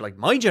point was like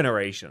my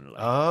generation. Like.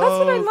 That's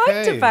what I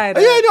liked about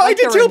it. Yeah, no, like I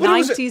did too. But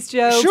 90s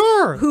joke.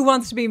 Sure. Who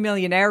Wants to Be a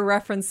Millionaire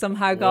reference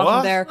somehow got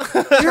in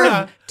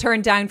there.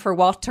 Turned Down for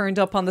What turned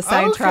up on the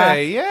soundtrack.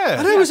 Okay, yeah.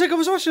 And I was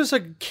watching this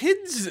like,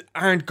 kids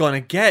aren't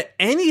gonna get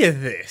any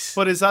of this.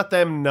 But is that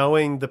them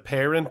knowing the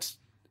parent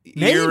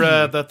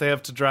era that they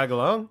have to drag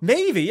along?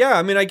 Maybe, yeah.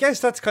 I mean, I guess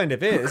that's kind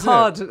of it, isn't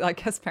God, it? I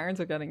guess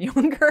parents are getting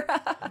younger.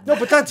 No,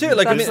 but that's it.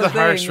 Like, This is the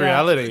harsh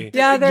reality.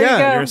 Yeah, there you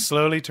go. You're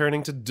slowly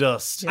turning to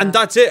dust. And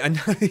that's it. And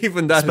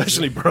even that,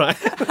 Especially Brian.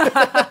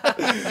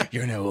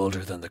 you're now older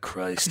than the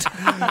Christ.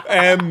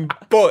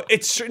 But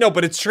it's true. No,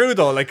 but it's true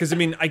though. Like, because I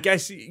mean, I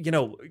guess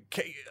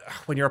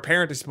when you're a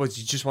parent, I suppose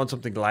you just want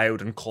something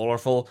loud and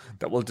colorful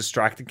that will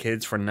distract the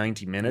kids for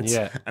 90 minutes.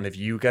 Yeah. And if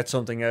you get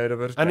something out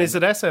of it, And is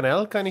it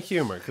SNL kind of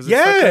humor? Cause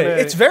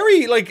it's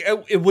very like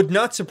it would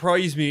not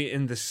surprise me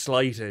in the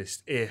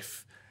slightest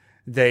if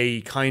they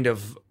kind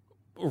of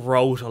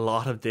wrote a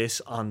lot of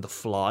this on the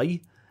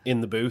fly.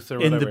 in the booth or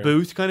whatever. In the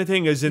booth kind of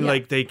thing, as in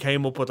like they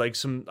came up with like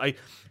some.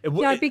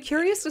 I'd be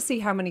curious to see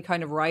how many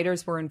kind of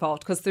writers were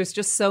involved because there's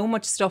just so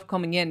much stuff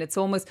coming in. It's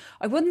almost,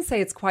 I wouldn't say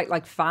it's quite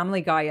like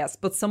Family Guy-esque,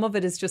 but some of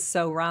it is just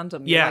so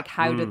random. You're like,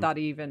 how did that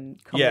even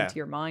come into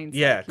your mind?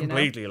 Yeah, like,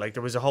 completely. Like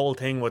there was a whole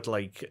thing with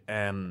like,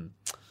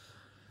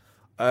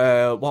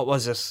 what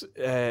was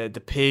it?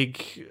 The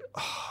pig.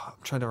 I'm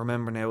trying to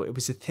remember now. It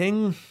was a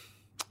thing.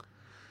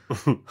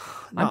 No,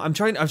 I'm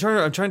trying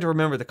to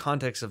remember the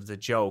context of the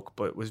joke,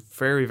 but it was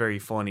very, very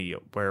funny.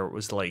 Where it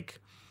was like,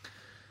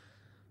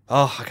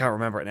 oh, I can't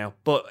remember it now.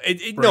 But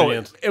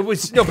it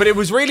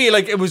was really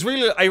like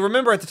I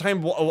remember at the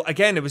time.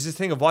 Again, it was this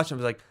thing of watching. I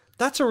was like,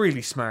 that's a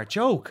really smart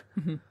joke.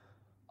 Mm-hmm.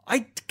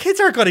 Kids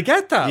aren't going to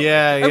get that.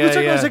 I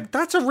was like,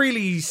 that's a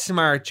really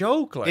smart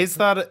joke. Like, is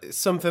that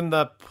something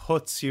that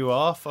puts you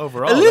off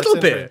overall? A little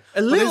bit.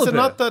 Is it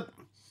not that?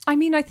 I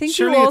mean, I think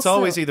surely you also, it's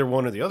always either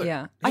one or the other.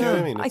 Yeah,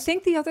 I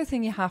think the other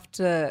thing you have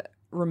to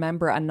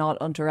remember and not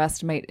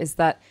underestimate is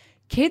that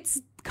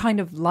kids kind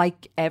of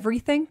like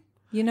everything.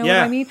 You know what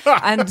I mean?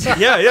 And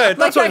that's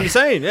like, what I'm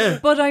saying. Yeah,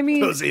 but I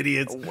mean, those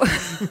idiots.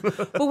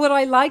 But what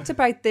I liked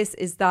about this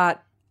is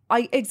that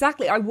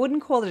I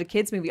wouldn't call it a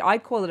kids movie.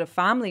 I'd call it a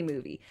family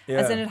movie,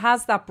 as in it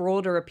has that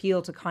broader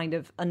appeal to kind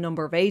of a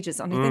number of ages.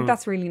 And I think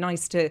that's really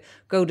nice to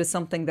go to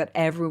something that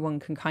everyone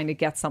can kind of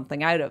get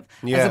something out of,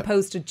 as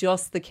opposed to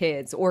just the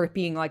kids or it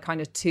being like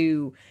kind of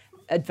too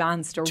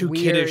advanced or too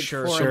weird kiddish,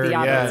 for the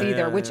adults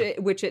either,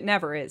 which it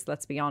never is.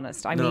 Let's be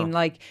honest. I mean,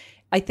 like,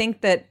 I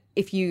think that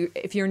if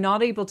you're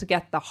not able to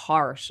get the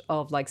heart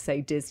of, like,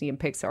 say, Disney and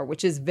Pixar,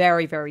 which is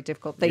very, very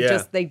difficult,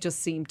 they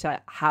just seem to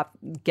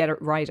get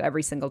it right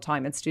every single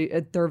time.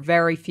 There are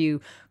very few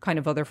kind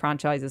of other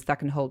franchises that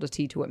can hold a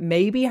T to it.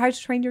 Maybe How to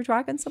Train Your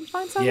Dragon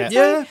sometimes, I would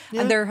say.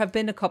 And there have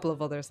been a couple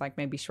of others, like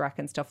maybe Shrek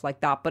and stuff like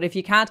that. But if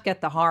you can't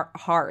get the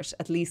heart,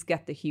 at least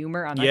get the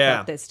humor. And I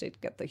thought this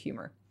did get the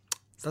humor.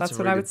 So that's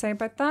what I would say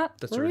about that.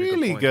 That's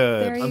really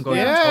good. There you go.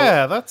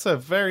 Yeah, that's a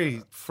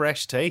very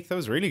fresh take. That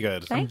was really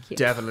good. Thank you.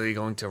 Definitely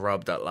going to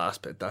rob that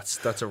last bit.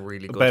 That's a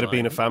really good about line. it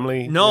being a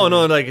family. No,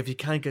 like if you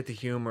can't get the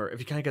humor, if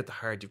you can't get the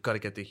heart, you've got to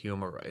get the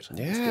humor right.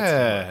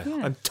 Yeah.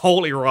 I'm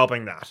totally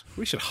robbing that.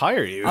 We should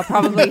hire you. I'll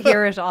probably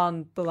hear it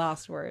on The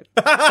Last Word.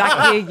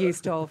 That gig you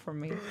stole from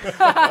me.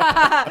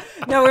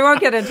 No, we won't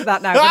get into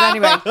that now. But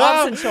anyway,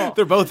 Hobbs and Shaw.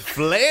 They're both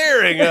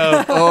flaring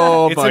up.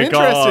 Oh, it's my an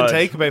interesting God.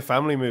 take about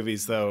family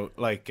movies, though.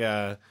 Like,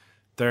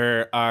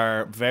 there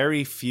are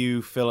very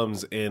few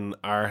films in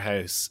our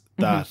house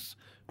that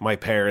my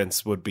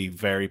parents would be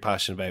very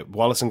passionate about.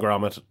 Wallace and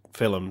Gromit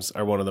films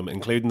are one of them,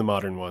 including the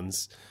modern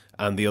ones.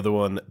 And the other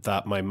one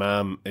that my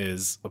mom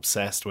is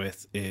obsessed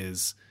with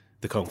is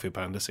the Kung Fu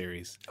Panda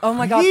series. Oh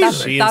my God,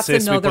 She that's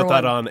insists we another put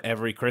one. that on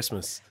every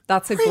Christmas.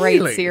 That's a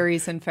great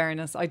series, in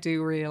fairness. I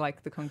do really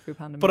like the Kung Fu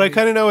Panda But I movies.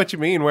 kind of know what you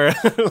mean, where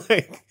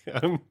like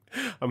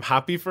I'm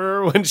happy for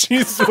her when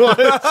she's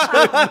watching.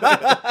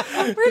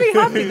 I'm really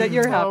happy that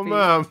you're happy. Oh,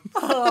 Mom.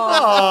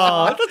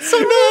 Oh, that's so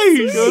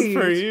nice. Good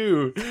for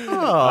you.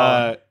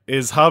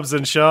 Is Hobbs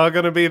and Shaw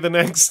going to be the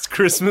next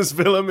Christmas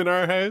film in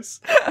our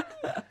house?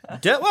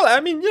 Yeah, well,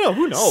 I mean,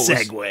 who knows?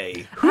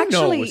 Segue.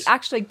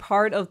 Actually,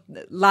 part of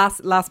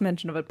last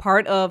mention of it,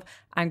 part of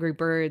Angry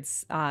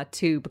Birds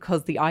 2,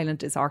 because the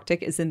island is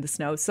Arctic, is in the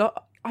snow. So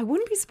I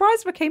wouldn't be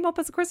surprised if it came up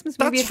as a Christmas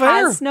movie. That's it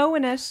fair. has snow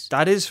in it.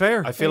 That is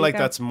fair. I feel like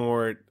that's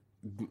more,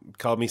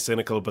 call me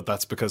cynical, but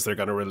that's because they're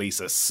going to release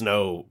a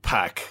snow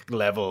pack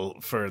level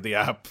for the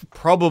app.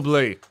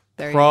 Probably.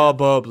 There you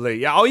Probably.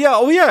 Yeah. Oh,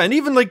 yeah. And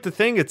even like the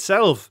thing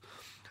itself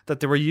that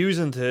they were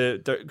using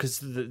because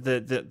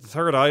the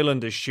third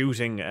island is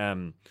shooting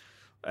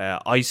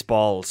ice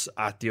balls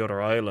at the other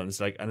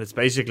islands, like, and it's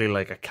basically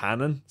like a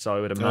cannon. So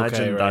I would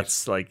imagine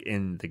that's like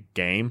in the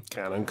game.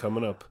 Cannon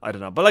coming up. I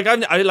don't know, but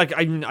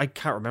I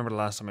can't remember the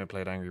last time I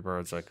played Angry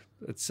Birds. Like,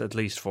 it's at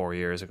least 4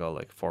 years ago,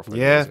 like 4 or 5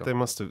 years ago. They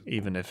must have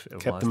even if it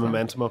kept was the that.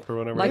 momentum up or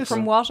whatever. Like,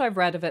 from what I've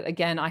read of it,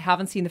 again, I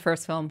haven't seen the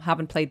first film,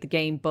 haven't played the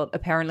game, but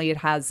apparently it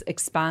has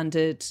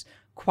expanded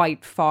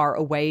quite far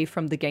away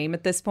from the game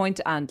at this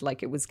point, and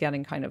like it was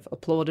getting kind of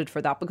applauded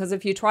for that, because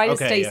if you try to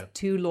stay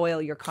too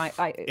loyal, you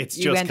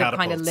end up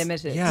kind of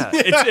limited. Yeah,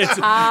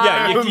 it's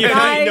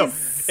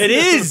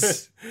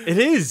it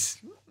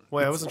is.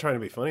 Well, I wasn't trying to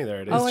be funny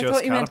there. It is I just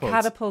thought you meant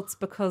catapults. catapults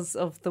because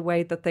of the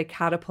way that they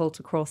catapult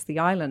across the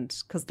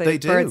island, because the They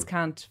do. birds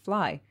can't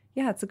fly.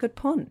 Yeah, it's a good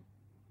pun.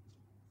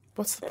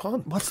 What's the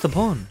pun? What's the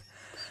pun?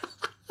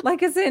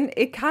 Like, as in,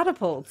 it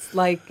catapults.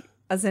 Like,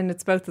 as in,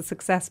 it's both a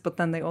success, but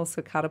then they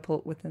also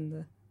catapult within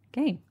the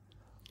game.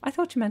 I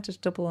thought you meant it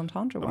double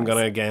entendre. I'm going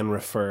to again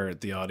refer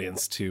the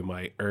audience to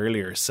my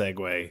earlier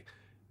segue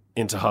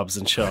into Hobbs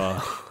and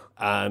Shaw.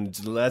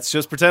 And let's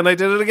just pretend I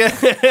did it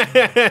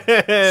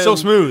again. So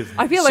smooth.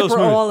 I feel like we're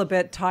all a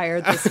bit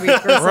tired this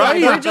week.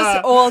 Right? We're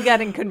just all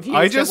getting confused.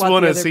 I just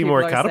want to see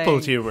more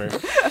catapult humor.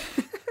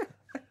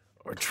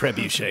 Or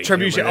trebuchet.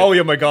 Trebuchet. Oh,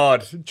 yeah, my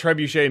God.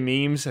 Trebuchet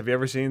memes. Have you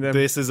ever seen them?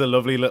 This is a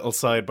lovely little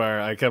sidebar.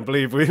 I can't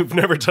believe we've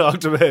never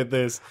talked about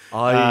this.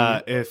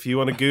 If you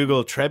want to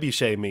Google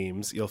trebuchet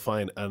memes, you'll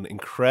find an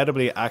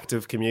incredibly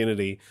active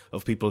community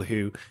of people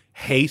who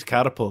hate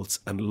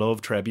catapults and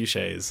love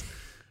trebuchets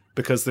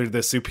because they're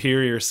the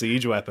superior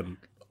siege weapon.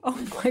 Oh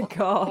my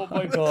God. Oh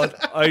my God.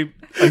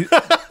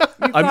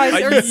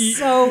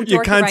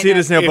 You can't see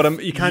this now, but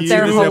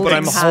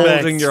I'm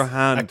holding your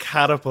hand. A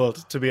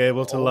catapult to be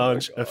able to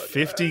launch a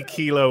 50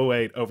 kilo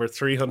weight over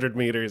 300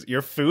 meters.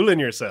 You're fooling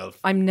yourself.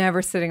 I'm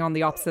never sitting on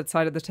the opposite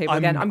side of the table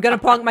again. I'm going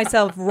to plonk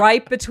myself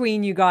right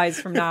between you guys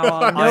from now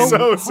on. No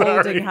so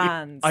holding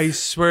hands. I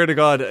swear to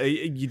God,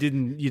 you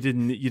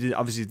didn't.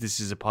 Obviously, this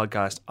is a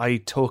podcast. I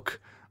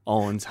took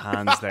Owen's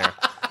hands there.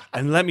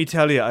 And let me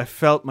tell you, I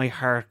felt my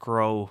heart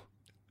grow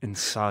in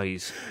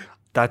size.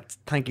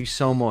 Thank you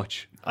so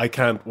much. I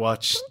can't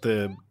watch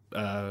the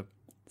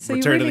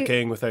Return of the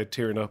King without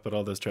tearing up at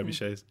all those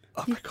trebuchets.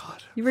 Oh my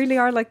God. You really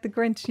are like the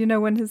Grinch,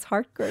 when his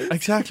heart grows.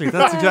 Exactly.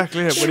 That's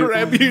exactly it.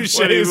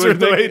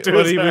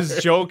 When he was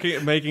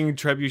joking, making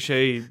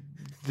trebuchet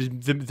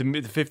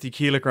the 50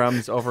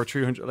 kilograms over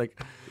 300, like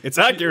it's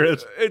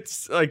accurate.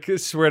 It's like, I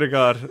swear to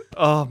God.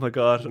 Oh my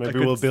God. Maybe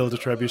we'll build a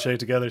trebuchet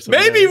together someday.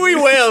 Maybe we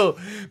will.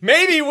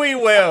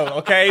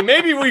 Okay,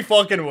 maybe we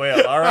fucking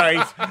will. All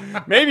right,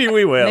 maybe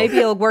we will. Maybe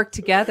it'll work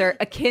together,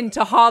 akin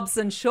to Hobbs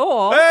and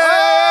Shaw.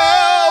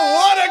 Oh,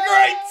 what a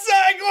great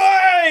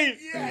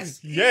segue!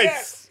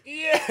 Yes.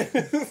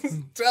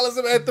 Tell us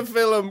about the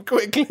film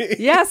quickly.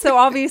 Yeah, so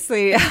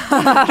obviously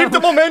keep the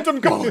momentum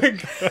going.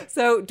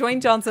 So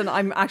Dwayne Johnson,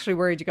 I'm actually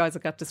worried you guys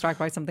will get distracted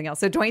by something else.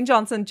 So Dwayne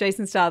Johnson,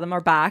 Jason Statham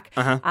are back.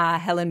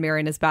 Helen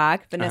Mirren is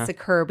back. Vanessa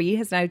Kirby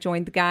has now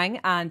joined the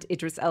gang, and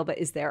Idris Elba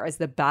is there as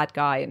the bad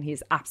guy, and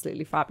he's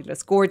absolutely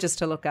fabulous, gorgeous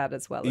to look at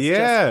as well.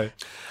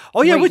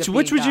 It's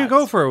which would you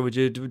go for? Would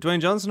you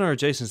Dwayne Johnson or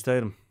Jason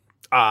Statham?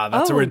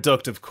 That's a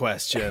reductive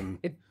question.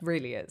 It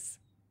really is.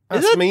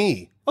 That's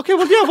me. Okay,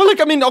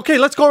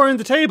 let's go around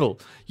the table.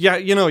 Yeah,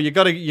 you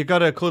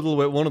gotta cuddle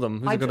with one of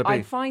them. Who's it gonna be?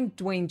 I'd find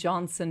Dwayne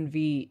Johnson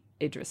v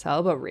Idris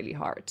Elba really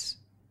hard.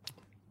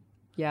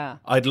 Yeah.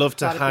 I'd love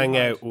to hang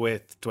out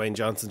with Dwayne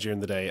Johnson during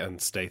the day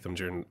and Statham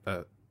during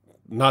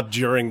not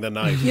during the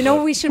night.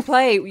 We should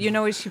play.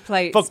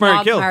 Fuck,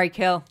 Snog, marry,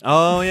 kill.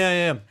 Oh,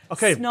 yeah.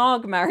 Okay.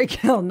 Snog, marry,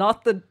 kill,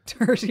 not the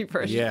dirty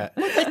version. Yeah.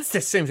 It's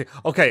the same thing.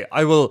 Okay,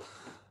 I will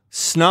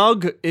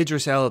snog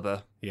Idris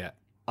Elba. Yeah.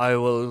 I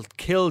will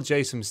kill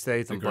Jason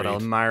Statham, but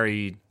I'll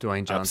marry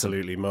Dwayne Johnson.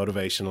 Absolutely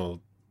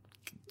motivational.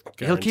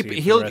 He'll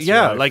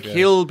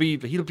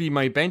be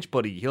my bench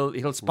buddy.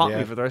 He'll spot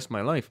me for the rest of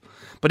my life.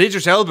 But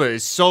Idris Elba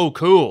is so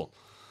cool.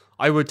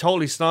 I would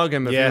totally snog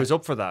him if he was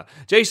up for that.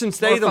 Jason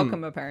Statham, or fuck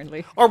him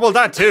apparently. Or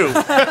that too.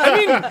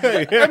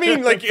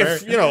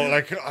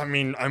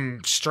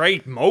 I'm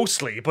straight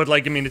mostly, but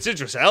it's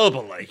Idris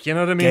Elba. You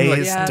know what I mean?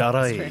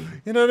 Gaze.ie.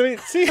 You know what I mean?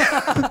 See.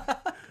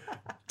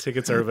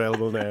 Tickets are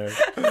available now.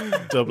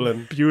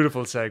 Dublin.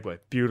 Beautiful segue.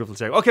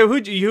 Okay, who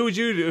would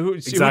you?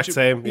 Exact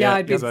same. Yeah,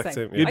 I'd be exact the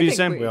same. You'd be the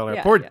same. We all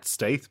are. Poor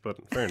Staith, but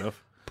fair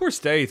enough. Poor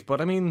Staith, but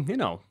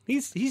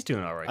he's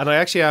doing all right. And I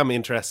actually am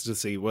interested to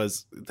see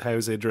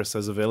how's Idris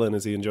as a villain?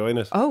 Is he enjoying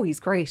it? Oh, he's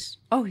great.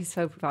 Oh, he's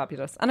so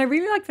fabulous. And I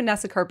really like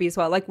Vanessa Kirby as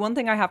well. Like, one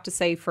thing I have to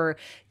say for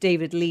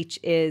David Leitch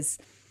is,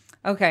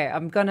 okay, how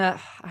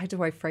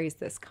do I phrase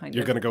this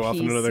You're going to go PC? off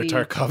on another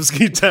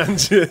Tarkovsky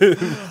tangent.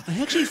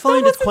 I actually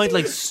find it quite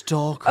like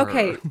Stalker.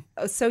 Okay,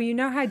 so you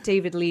know how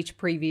David Leitch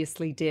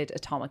previously did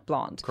Atomic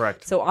Blonde?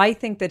 Correct. So I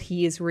think that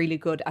he is really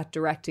good at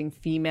directing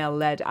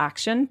female-led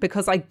action,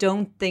 because I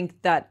don't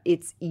think that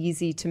it's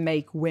easy to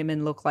make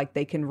women look like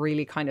they can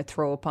really kind of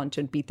throw a punch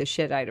and beat the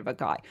shit out of a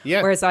guy.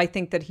 Yeah. Whereas I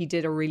think that he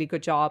did a really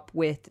good job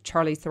with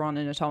Charlize Theron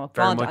in Atomic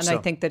Blonde, and I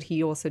think that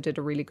he also did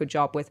a really good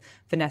job with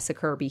Vanessa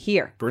Kirby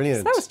here. Brilliant.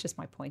 So that was just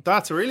my point.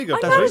 That's a really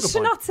good point. I managed to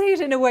not say it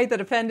in a way that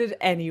offended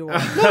anyone.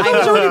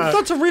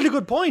 That's a really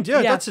good point.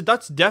 Yeah.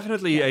 That's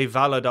definitely a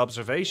valid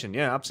observation.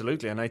 Yeah,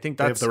 absolutely. And I think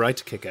they have the right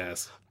to kick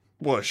ass.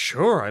 Well,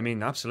 sure. I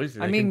mean,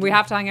 absolutely. I mean, we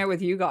have to hang out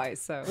with you guys,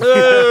 so.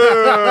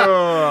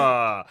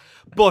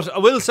 But I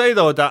will say,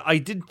 though, that I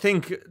did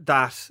think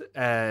that,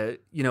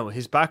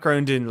 his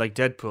background in, like,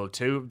 Deadpool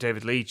 2,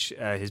 David Leitch,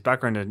 his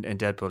background in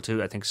Deadpool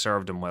 2, I think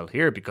served him well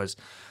here, because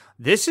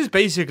this is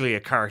basically a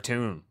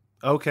cartoon.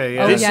 Okay,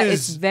 yeah.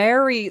 It's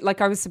very,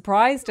 like, I was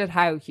surprised at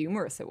how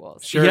humorous it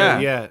was. Sure,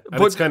 yeah.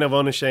 And it's kind of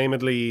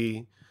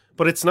unashamedly...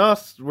 But it's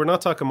not. We're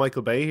not talking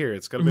Michael Bay here.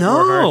 It's got a bit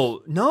more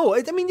heart. No.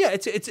 I mean, yeah,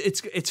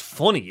 it's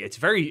funny.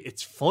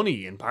 It's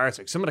funny in parts.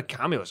 Like some of the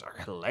cameos are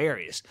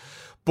hilarious.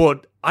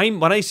 But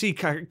when I see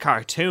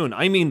cartoon,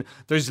 I mean,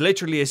 there's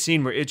literally a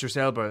scene where Idris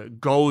Elba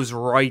goes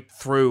right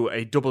through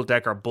a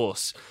double-decker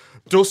bus,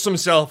 dusts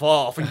himself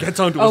off, and gets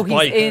onto his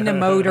bike. Oh, he's in a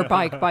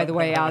motorbike, by the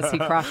way, as he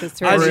crashes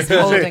through. As he's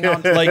holding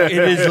on. Like it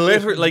is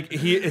literally like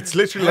it's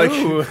literally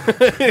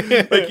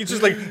like he's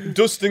just like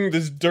dusting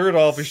this dirt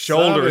off his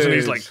shoulders, and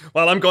he's like,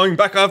 "Well, I'm going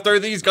back after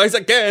these guys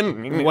again."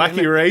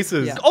 Wacky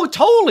races. Yeah. Oh,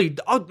 totally.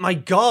 Oh my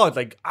god,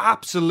 like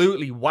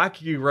absolutely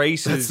wacky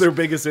races. That's their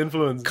biggest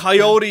influence.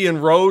 Coyote and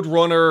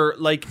Roadrunner,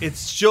 like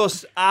it's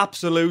just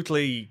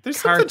absolutely. There's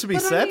something to be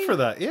said for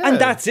that, yeah. And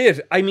that's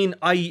it. I mean,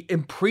 I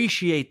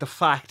appreciate the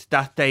fact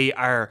that they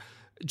are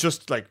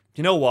just like,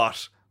 you know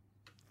what?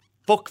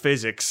 Fuck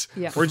physics.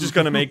 Yeah. We're just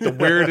going to make the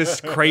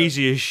weirdest,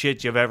 craziest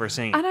shit you've ever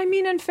seen. And I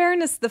mean, in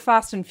fairness, the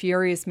Fast and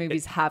Furious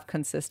movies have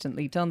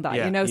consistently done that,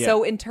 you know? Yeah.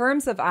 So in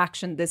terms of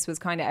action, this was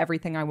kind of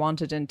everything I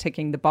wanted in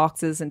ticking the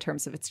boxes in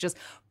terms of it's just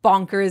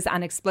bonkers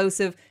and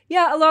explosive.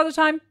 Yeah, a lot of the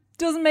time,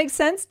 doesn't make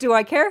sense. Do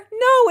I care?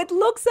 No, it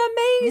looks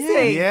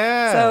amazing.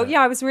 Yeah. So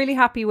yeah, I was really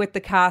happy with the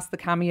cast, the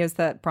cameos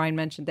that Brian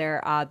mentioned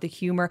there, the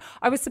humor.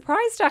 I was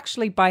surprised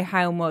actually by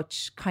how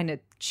much kind of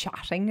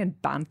chatting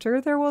and banter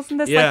there was in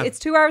this. Yeah. Like, it's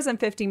 2 hours and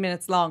 15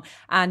 minutes long,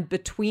 and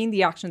between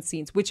the action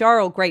scenes, which are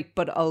all great,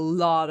 but a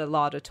lot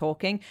of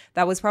talking,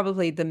 that was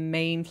probably the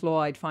main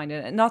flaw I'd find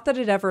in it. Not that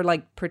it ever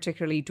like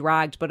particularly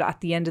dragged, but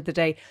at the end of the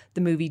day,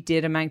 the movie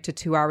did amount to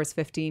 2 hours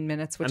 15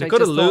 minutes, which and I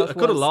just thought it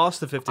could have lost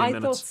the 15 I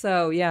minutes. thought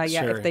so, yeah.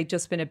 Sure. If they'd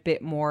just been a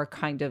bit more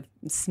kind of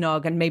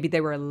snug, and maybe they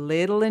were a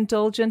little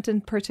indulgent in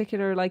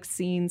particular like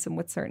scenes, and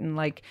with certain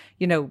like,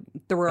 you know,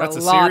 there were a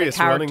lot of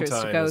characters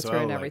to go through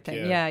and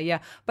everything. Yeah.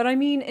 But I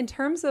mean, in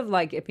terms of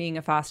like it being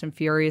a Fast and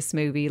Furious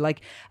movie, like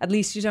at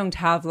least you don't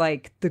have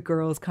like the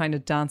girls kind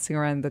of dancing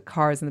around the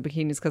cars in the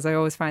bikinis, because I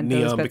always find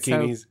those bits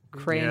so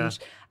cringe.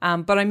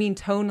 But I mean,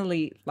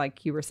 tonally,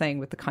 like you were saying,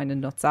 with the kind of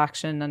nuts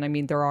action, and I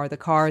mean, there are the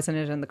cars in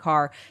it and the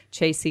car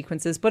chase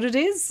sequences, but it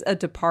is a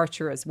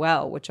departure as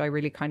well, which I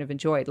really kind of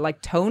enjoyed.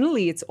 Like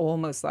tonally, it's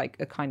almost like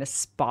a kind of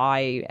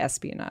spy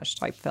espionage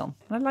type film,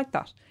 and I like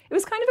that. It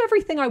was kind of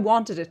everything I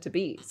wanted it to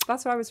be. So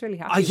that's why I was really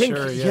happy. I think,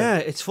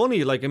 it's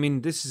funny. Like, I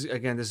mean, this is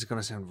going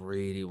to sound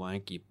really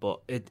wanky,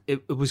 but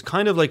it was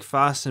kind of like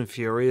Fast and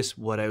Furious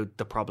without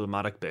the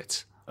problematic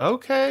bits.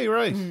 Okay,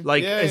 right.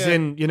 Like,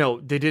 in, you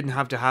know, they didn't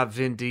have to have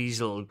Vin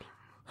Diesel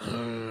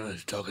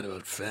talking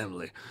about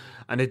family.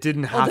 And it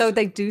didn't have... Although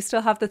they do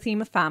still have the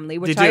theme of family,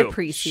 which I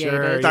appreciated.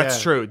 Sure,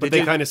 that's true. But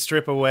they kind of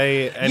strip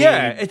away any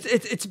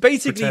it's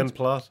basically... pretend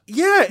plot.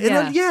 Yeah,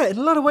 in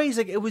a lot of ways,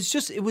 like, it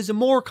was a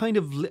more kind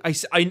of...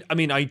 I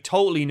mean, I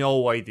totally know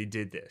why they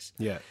did this.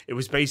 Yeah. It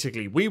was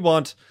basically, we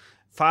want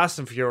Fast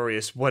and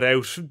Furious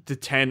without the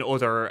 10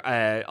 other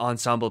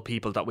ensemble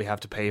people that we have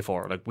to pay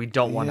for. Like, we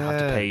don't want to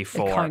have to pay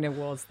for. It kind of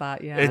was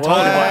that, yeah. It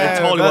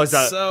totally was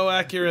that. So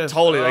accurate.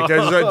 Totally. Like,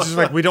 there's just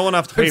like, we don't want to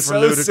have to pay for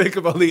Ludacris. I'm so sick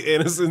of all the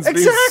innocence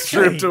being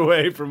stripped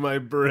away from my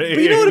brain.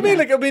 But you know what I mean?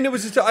 Like, I mean, it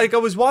was just, like, I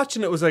was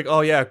watching it was like,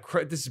 oh yeah,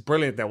 this is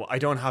brilliant now. I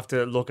don't have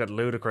to look at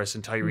Ludacris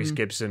and Tyrese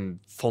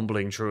Gibson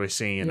fumbling through a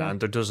scene, and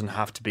there doesn't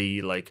have to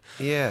be like...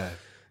 Yeah.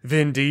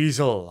 Vin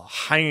Diesel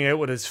hanging out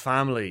with his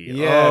family.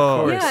 Yeah, of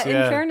course.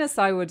 Yeah, in fairness,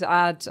 I would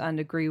add and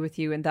agree with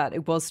you in that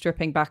it was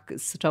stripping back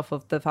stuff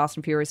of the Fast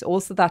and Furious.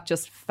 Also, that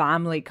just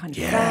family, kind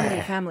of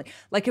family.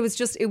 Like, it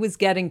was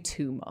getting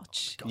too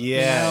much.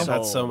 Yeah, you know?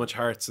 That's so much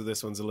heart, so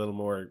this one's a little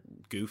more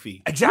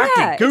goofy.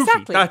 Exactly, yeah, goofy.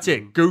 Exactly. That's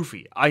it,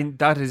 goofy.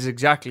 That is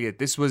exactly it.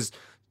 This was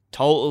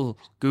total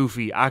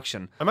goofy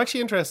action. I'm actually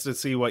interested to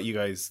see what you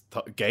guys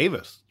gave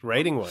it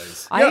rating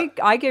wise.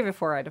 I gave it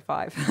 4 out of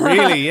 5.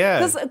 Really?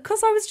 Yeah.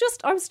 Because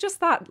I was just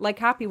that like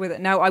happy with it.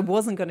 Now, I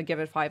wasn't going to give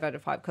it 5 out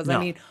of 5 because I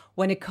mean,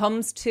 when it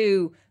comes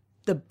to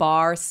the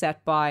bar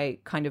set by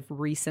kind of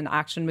recent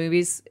action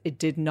movies, it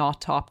did not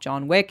top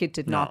John Wick. It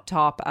did not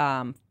top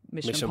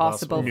Mission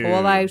Impossible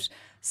Fallout.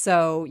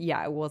 So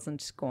yeah, it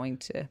wasn't going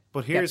to.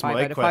 But here's get 5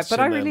 my out of question. 5,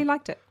 but I really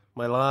liked it.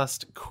 My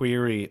last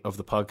query of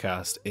the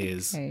podcast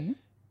is: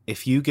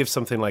 if you give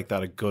something like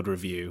that a good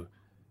review,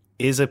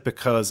 is it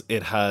because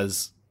it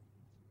has,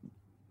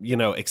 you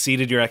know,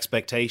 exceeded your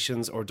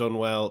expectations or done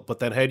well? But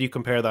then how do you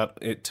compare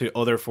that to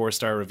other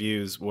 4-star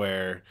reviews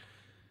where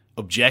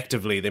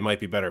objectively they might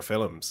be better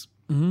films?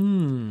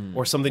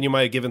 Or something you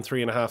might have given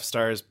 3.5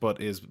 stars but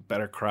is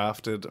better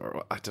crafted,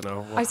 or I don't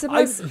know. I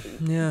suppose.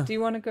 Yeah. Do you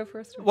want to go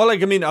first? Well,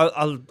 like, I mean,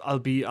 I'll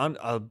be on.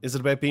 Is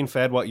it about being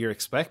fed what you're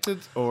expected,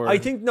 or I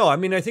think no. I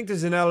mean, I think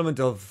there's an element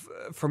of,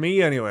 for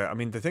me anyway. I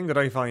mean, the thing that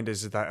I find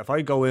is that if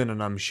I go in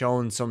and I'm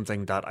shown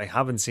something that I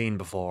haven't seen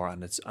before,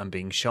 and I'm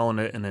being shown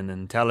it in an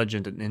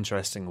intelligent and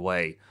interesting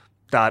way,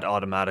 that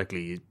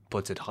automatically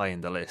puts it high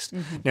in the list.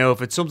 Now,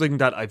 if it's something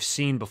that I've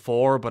seen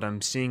before but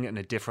I'm seeing it in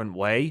a different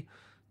way,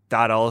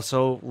 that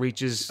also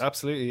reaches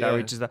absolutely that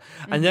reaches that.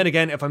 And then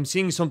again, if I'm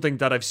seeing something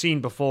that I've seen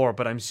before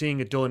but I'm seeing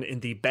it done in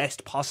the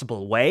best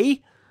possible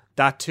way,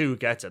 that too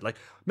gets it. Like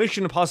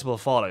Mission Impossible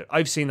Fallout,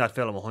 I've seen that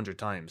film 100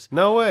 times.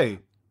 No way.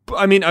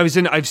 I mean,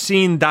 I've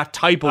seen that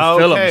type of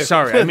film.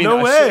 Sorry, I mean,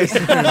 no way.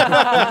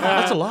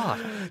 That's a lot.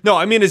 No,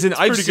 I mean,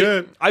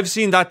 I've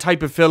seen that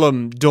type of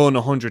film done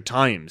 100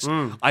 times.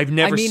 I've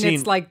never seen.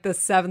 It's like the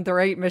 7th or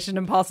 8th Mission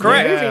Impossible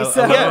Correct. movie.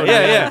 So.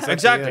 Yeah.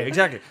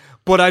 Exactly.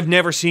 But I've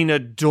never seen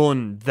it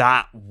done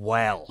that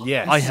well.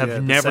 Yes, I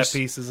have never. The set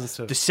pieces and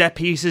stuff. The set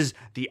pieces,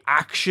 the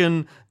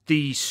action,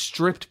 the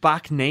stripped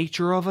back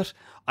nature of it.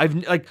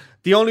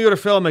 The only other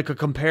film I could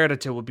compare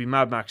it to would be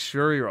Mad Max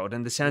Fury Road,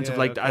 in the sense of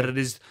that it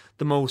is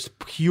the most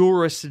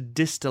purest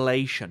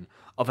distillation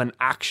of an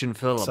action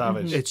film.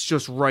 Savage. It's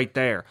just right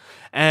there.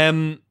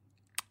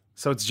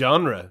 So it's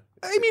genre.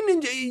 I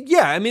mean,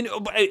 yeah. I mean,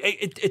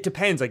 it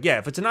depends. Like, yeah,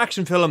 if it's an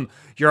action film,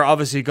 you're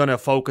obviously going to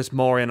focus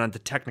more in on the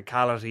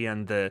technicality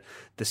and the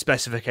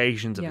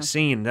specifications of the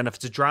scene. And then if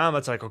it's a drama,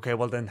 it's like, okay,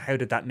 well, then how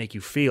did that make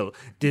you feel?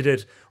 Did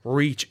it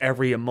reach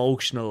every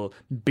emotional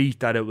beat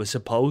that it was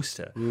supposed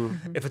to?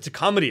 If it's a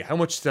comedy, how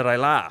much did I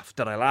laugh?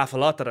 Did I laugh a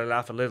lot? Did I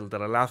laugh a little?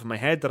 Did I laugh in my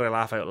head? Did I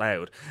laugh out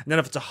loud? And then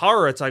if it's a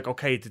horror, it's like,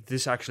 okay, did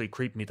this actually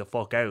creep me the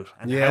fuck out?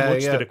 And how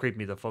much did it creep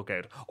me the fuck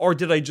out? Or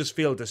did I just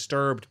feel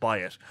disturbed by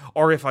it?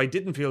 Or if I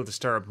didn't feel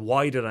disturbed,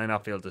 why did I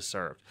not feel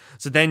disturbed?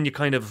 So then you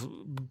kind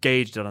of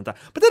gauged it on that.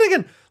 But then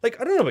again, like,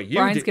 I don't know about you.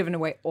 Brian's giving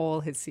away all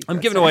his secrets. I'm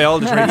giving away all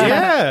the trades.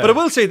 But I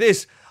will say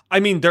this. I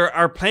mean, there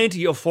are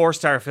plenty of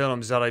 4-star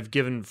films that I've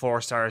given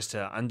 4 stars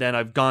to, and then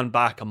I've gone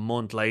back a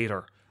month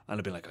later and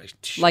I'll be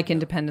like,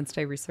 Independence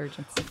Day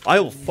Resurgence.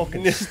 I'll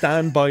fucking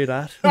stand by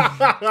that.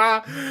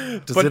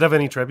 Does it have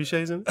any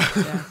trebuchets in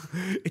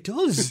it? It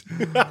does.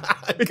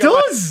 It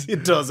does.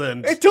 It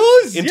doesn't. It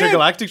does.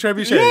 Intergalactic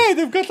trebuchets. Yeah,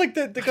 they've got like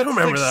they got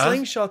remember like that.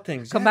 slingshot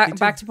things. Come back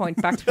to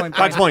point. Back to point.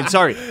 Back to point.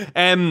 Sorry.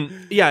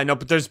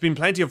 But there's been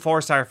plenty of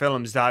 4-star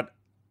films that,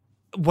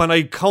 when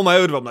I come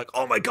out of it, I'm like,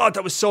 oh my God,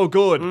 that was so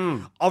good.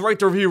 I'll write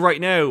the review right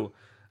now.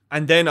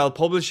 And then I'll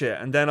publish it.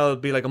 And then I'll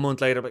be like a month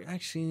later, like,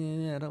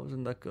 actually, that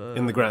wasn't that good.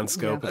 In the grand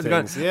scope of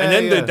things.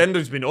 And then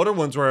there's been other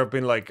ones where I've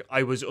been like,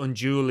 I was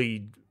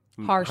unduly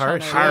harsh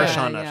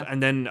on it.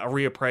 And then a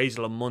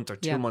reappraisal a month or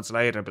 2 months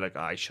later, I'd be like,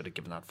 I should have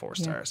given that 4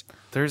 stars.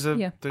 There's a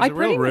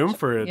real room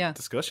for a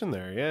discussion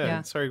there.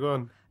 Yeah. Sorry, go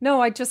on. No,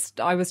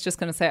 I was just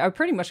going to say, I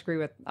pretty much agree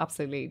with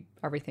absolutely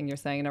everything you're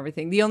saying and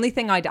everything. The only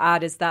thing I'd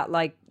add is that,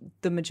 like,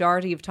 the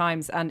majority of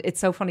times, and it's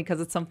so funny because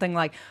it's something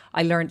like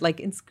I learned like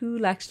in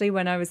school actually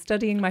when I was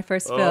studying my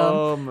first film.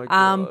 Oh my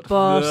God.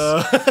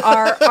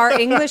 But our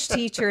English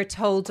teacher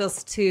told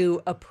us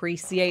to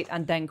appreciate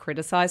and then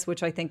criticize,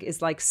 which I think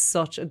is like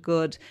such a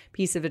good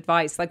piece of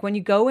advice. Like when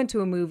you go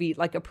into a movie,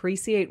 like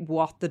appreciate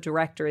what the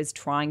director is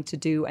trying to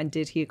do and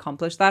did he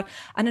accomplish that.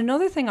 And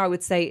another thing I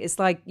would say is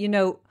like, you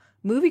know,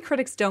 movie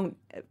critics don't,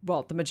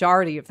 well, the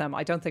majority of them,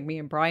 I don't think me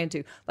and Brian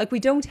do. Like, we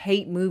don't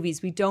hate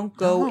movies. We don't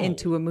go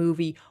into a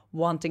movie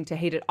wanting to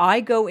hate it.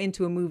 I go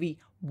into a movie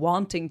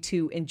wanting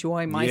to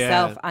enjoy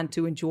myself and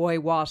to enjoy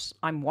what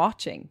I'm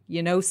watching,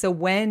 you know? So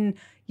when,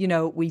 you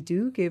know, we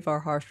do give our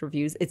harsh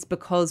reviews, it's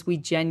because we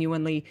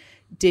genuinely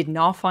did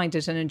not find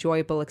it an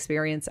enjoyable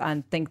experience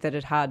and think that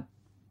it had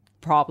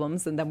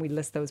problems, and then we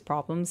list those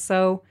problems.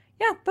 So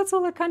yeah, that's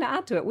all I kind of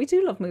add to it. We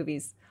do love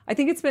movies. I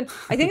think it's been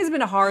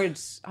a hard,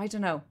 I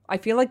don't know. I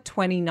feel like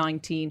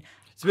 2019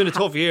 it's been a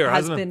tough year,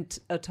 hasn't it? Has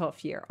been a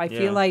tough year. I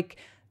feel like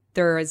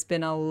there has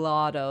been a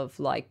lot of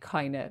like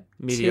kind of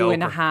mediocre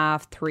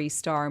 2.5,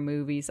 3-star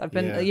movies. I've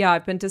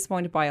been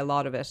disappointed by a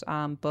lot of it.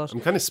 But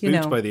I'm kind of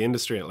spooked by the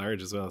industry at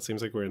large as well. It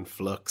seems like we're in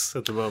flux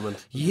at the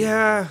moment.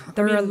 Yeah.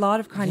 There are a lot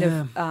of kind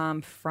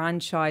of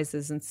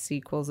franchises and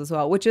sequels as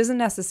well, which isn't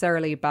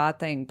necessarily a bad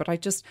thing. But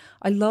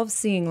I love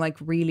seeing like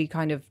really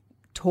kind of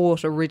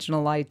taught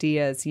original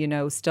ideas, you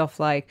know, stuff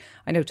like,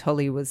 I know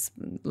Tully was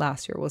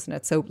last year, wasn't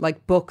it? So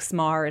like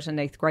Booksmart in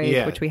 8th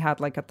grade, which we had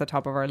like at the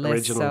top of our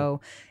list. Original.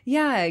 So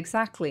yeah,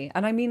 exactly.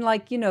 And I mean,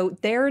 like, you know,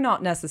 they're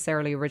not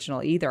necessarily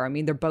original either. I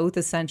mean, they're both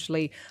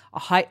essentially a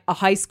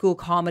high school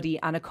comedy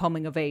and a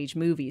coming of age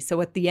movie.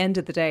 So at the end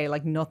of the day,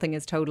 like nothing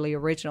is totally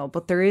original,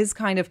 but there is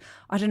kind of,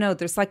 I don't know,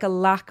 there's like a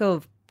lack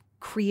of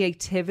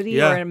creativity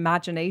or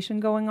imagination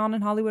going on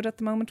in Hollywood at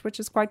the moment,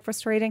 which is quite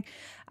frustrating.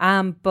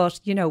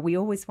 But, you know, we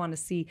always want to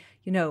see,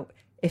 you know,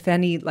 if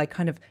any like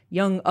kind of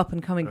young up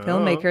and coming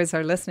filmmakers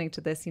are listening to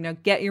this, you know,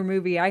 get your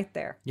movie out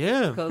there.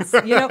 Yeah. Because,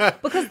 you know,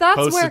 because that's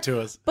Post where, it to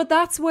us. but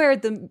that's where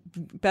the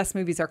best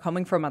movies are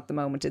coming from at the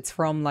moment. It's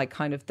from like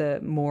kind of the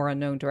more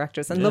unknown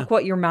directors. And look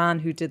what your man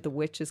who did The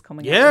Witch is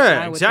coming out with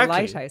now with The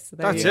Lighthouse. So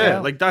that's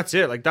it. Like, that's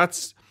it. Like,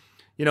 that's,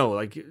 you know,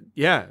 like,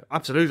 yeah,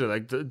 absolutely.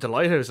 Like the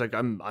Lighthouse, like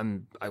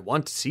I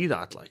want to see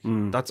that. Like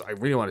I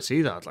really want to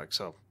see that. Like,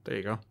 so there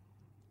you go.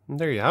 And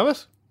there you have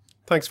it.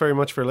 Thanks very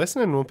much for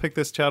listening. We'll pick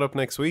this chat up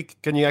next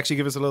week. Can you actually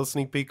give us a little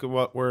sneak peek of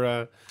what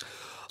we're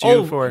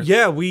due for?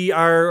 Yeah, we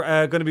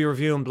are going to be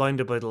reviewing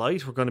Blinded by the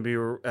Light. We're going to be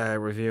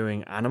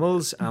reviewing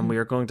Animals, and we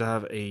are going to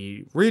have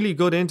a really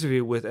good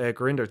interview with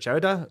Gurinder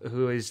Chowda,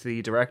 who is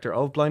the director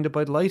of Blinded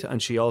by the Light,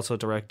 and she also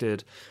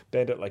directed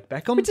Bend It Like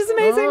Beckham, Which is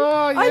amazing.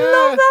 Oh, yeah. I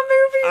love that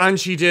movie. and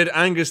she did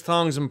Angus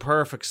Thongs and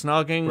Perfect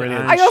Snogging.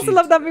 Brilliant. And I also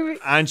love that movie.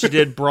 And she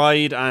did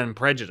Bride and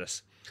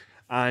Prejudice.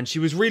 And she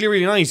was really,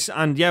 really nice.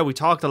 And yeah, we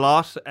talked a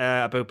lot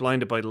about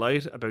Blinded by the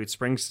Light, about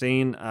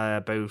Springsteen,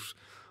 about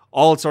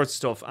all sorts of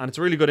stuff. And it's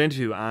a really good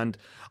interview. And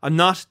I'm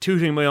not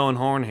tooting my own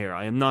horn here.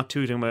 I am not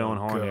tooting my own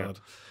horn here.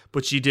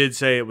 But she did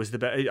say it was the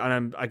best. And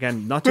I'm,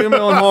 again, not tooting my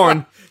own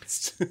horn.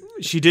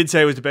 She did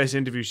say it was the best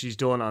interview she's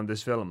done on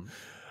this film.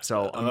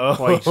 So I'm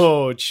quite...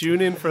 Oh, tune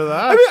in for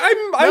that. I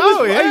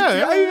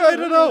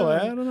don't know.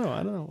 I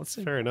don't know. Let's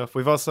see. Fair enough.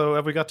 We've also,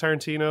 have we got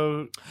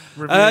Tarantino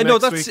review No,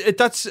 next week?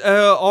 that's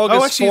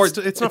August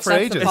 14th. It's not for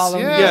ages.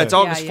 Yeah, it's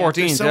August 14th.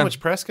 There's so much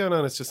press going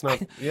on. It's just not.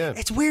 Yeah,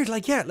 It's weird.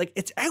 Like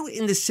it's out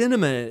in the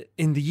cinema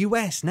in the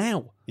US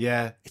now.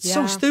 yeah. It's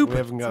so Yeah. stupid. We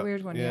haven't got. a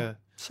weird one, yeah.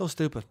 So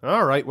stupid.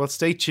 All right. Well,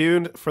 stay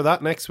tuned for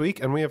that next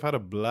week. And we have had a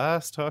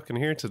blast talking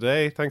here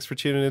today. Thanks for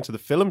tuning into the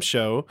Filum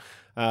Show.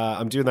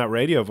 I'm doing that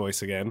radio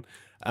voice again.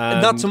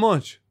 Not so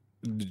much.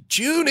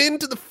 Tune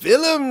into the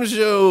Filum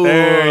Show.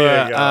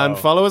 There you go. And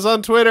follow us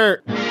on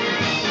Twitter.